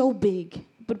hope so big.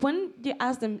 But when you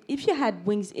ask them, if you had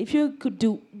wings, if you could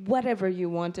do whatever you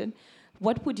wanted,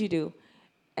 what would you do?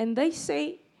 And they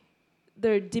say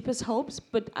their deepest hopes,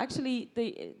 but actually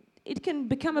it can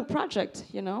become a project,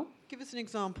 Give us an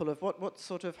example of what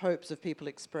sort of hopes have people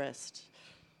expressed.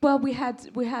 Well, we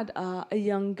had a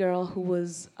young girl who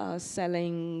was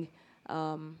selling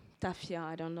tafia.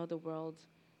 I don't know the word,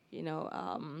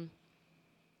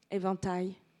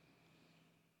 éventail.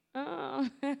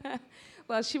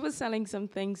 Well, she was selling some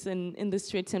things in the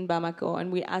streets in Bamako,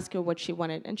 and we asked her what she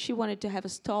wanted, and she wanted to have a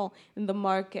stall in the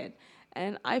market.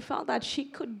 And I felt that she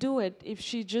could do it if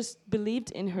she just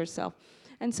believed in herself.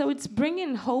 And so it's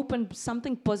bringing hope and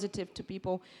something positive to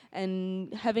people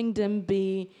and having them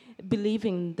be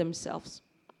believing themselves.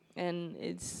 and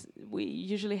we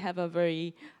usually have a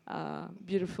very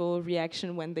beautiful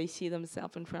reaction when they see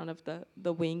themselves in front of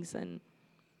the wings. And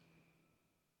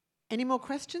any more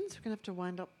questions? We're going to have to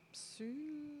wind up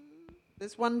soon.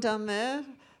 There's one down there,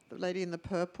 the lady in the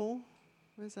purple.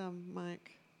 Where's our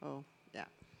mic? Oh, yeah.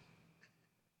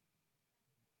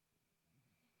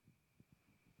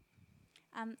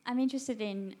 I'm interested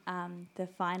in the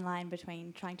fine line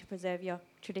between trying to preserve your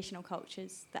traditional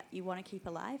cultures that you want to keep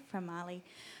alive from Mali,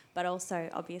 but also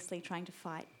obviously trying to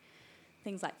fight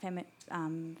things like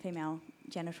female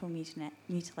genital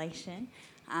mutilation,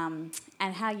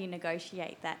 and how you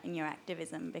negotiate that in your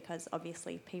activism, because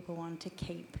obviously people want to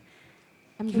keep.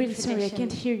 I'm really sorry, I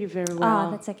can't hear you very well.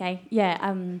 Oh, that's okay. Yeah,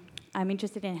 I'm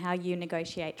interested in how you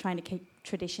negotiate trying to keep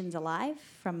traditions alive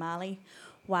from Mali,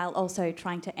 while also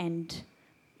trying to end,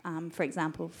 for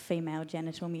example, female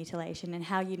genital mutilation, and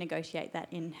how you negotiate that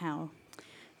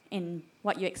in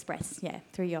what you express,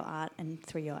 through your art and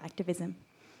through your activism.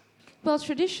 Well,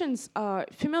 traditions,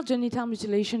 female genital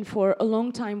mutilation for a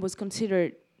long time was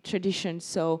considered tradition,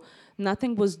 so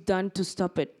nothing was done to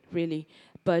stop it, really.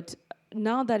 But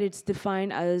now that it's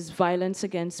defined as violence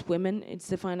against women, it's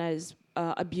defined as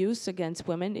abuse against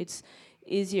women, it's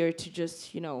easier to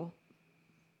just,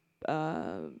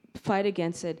 fight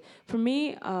against it. For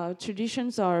me,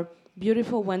 traditions are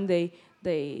beautiful when they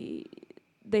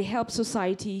help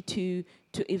society to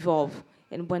evolve,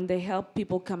 and when they help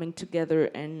people coming together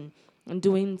and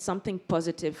doing something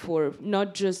positive for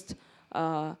not just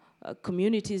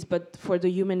communities, but for the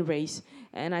human race.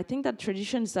 And I think that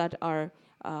traditions that are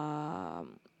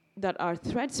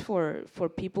threats for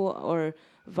people or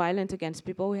violent against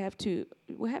people, we have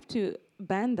to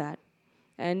ban that.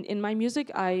 And in my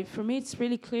music, for me, it's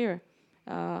really clear.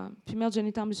 Female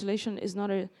genital mutilation is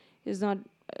not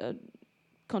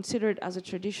considered as a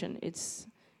tradition. It's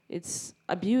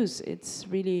abuse. It's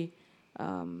really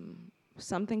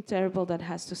something terrible that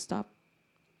has to stop.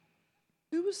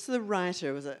 Who was the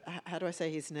writer? Was it, how do I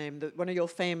say his name? One of your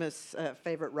famous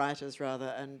favorite writers,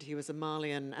 rather, and he was a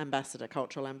Malian ambassador,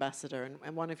 cultural ambassador,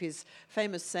 and one of his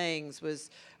famous sayings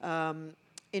was,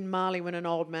 in Mali, when an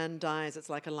old man dies, it's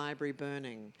like a library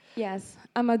burning. Yes,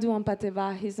 Amadou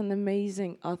Hampâté-Bâ, he's an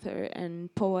amazing author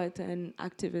and poet and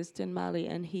activist in Mali,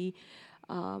 and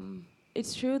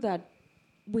it's true that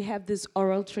we have this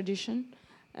oral tradition,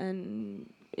 and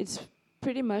it's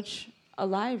pretty much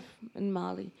alive in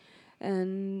Mali.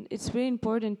 And it's really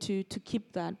important to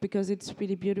keep that, because it's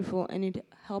really beautiful, and it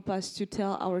helps us to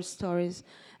tell our stories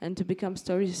and to become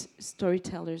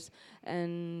storytellers.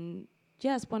 And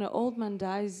yes, when an old man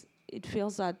dies, it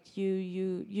feels that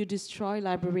you destroy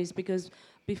libraries, because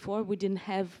before we didn't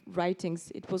have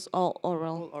writings, it was all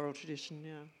oral. All oral tradition,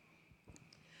 yeah.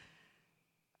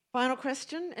 Final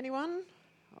question, anyone?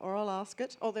 Or I'll ask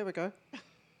it. Oh, there we go.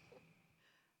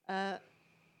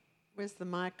 Where's the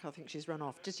mic? I think she's run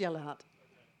off. Just yell out.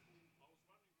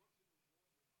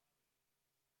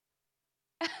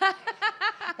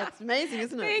 That's amazing,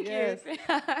 isn't it? Thank yes. you.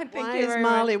 Thank why you is very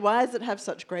Mali? much. Why does it have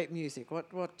such great music?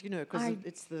 Because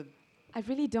it's the. I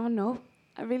really don't know.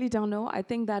 I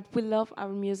think that we love our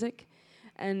music,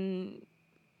 and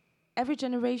every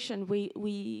generation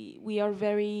we are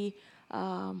very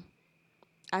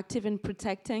active in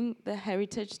protecting the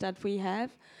heritage that we have.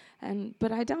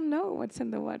 But I don't know what's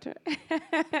in the water.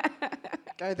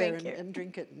 Go there and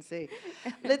drink it and see.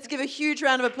 Let's give a huge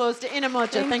round of applause to Ina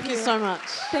Modja. Thank you so much.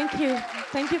 Thank you.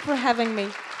 Thank you for having me.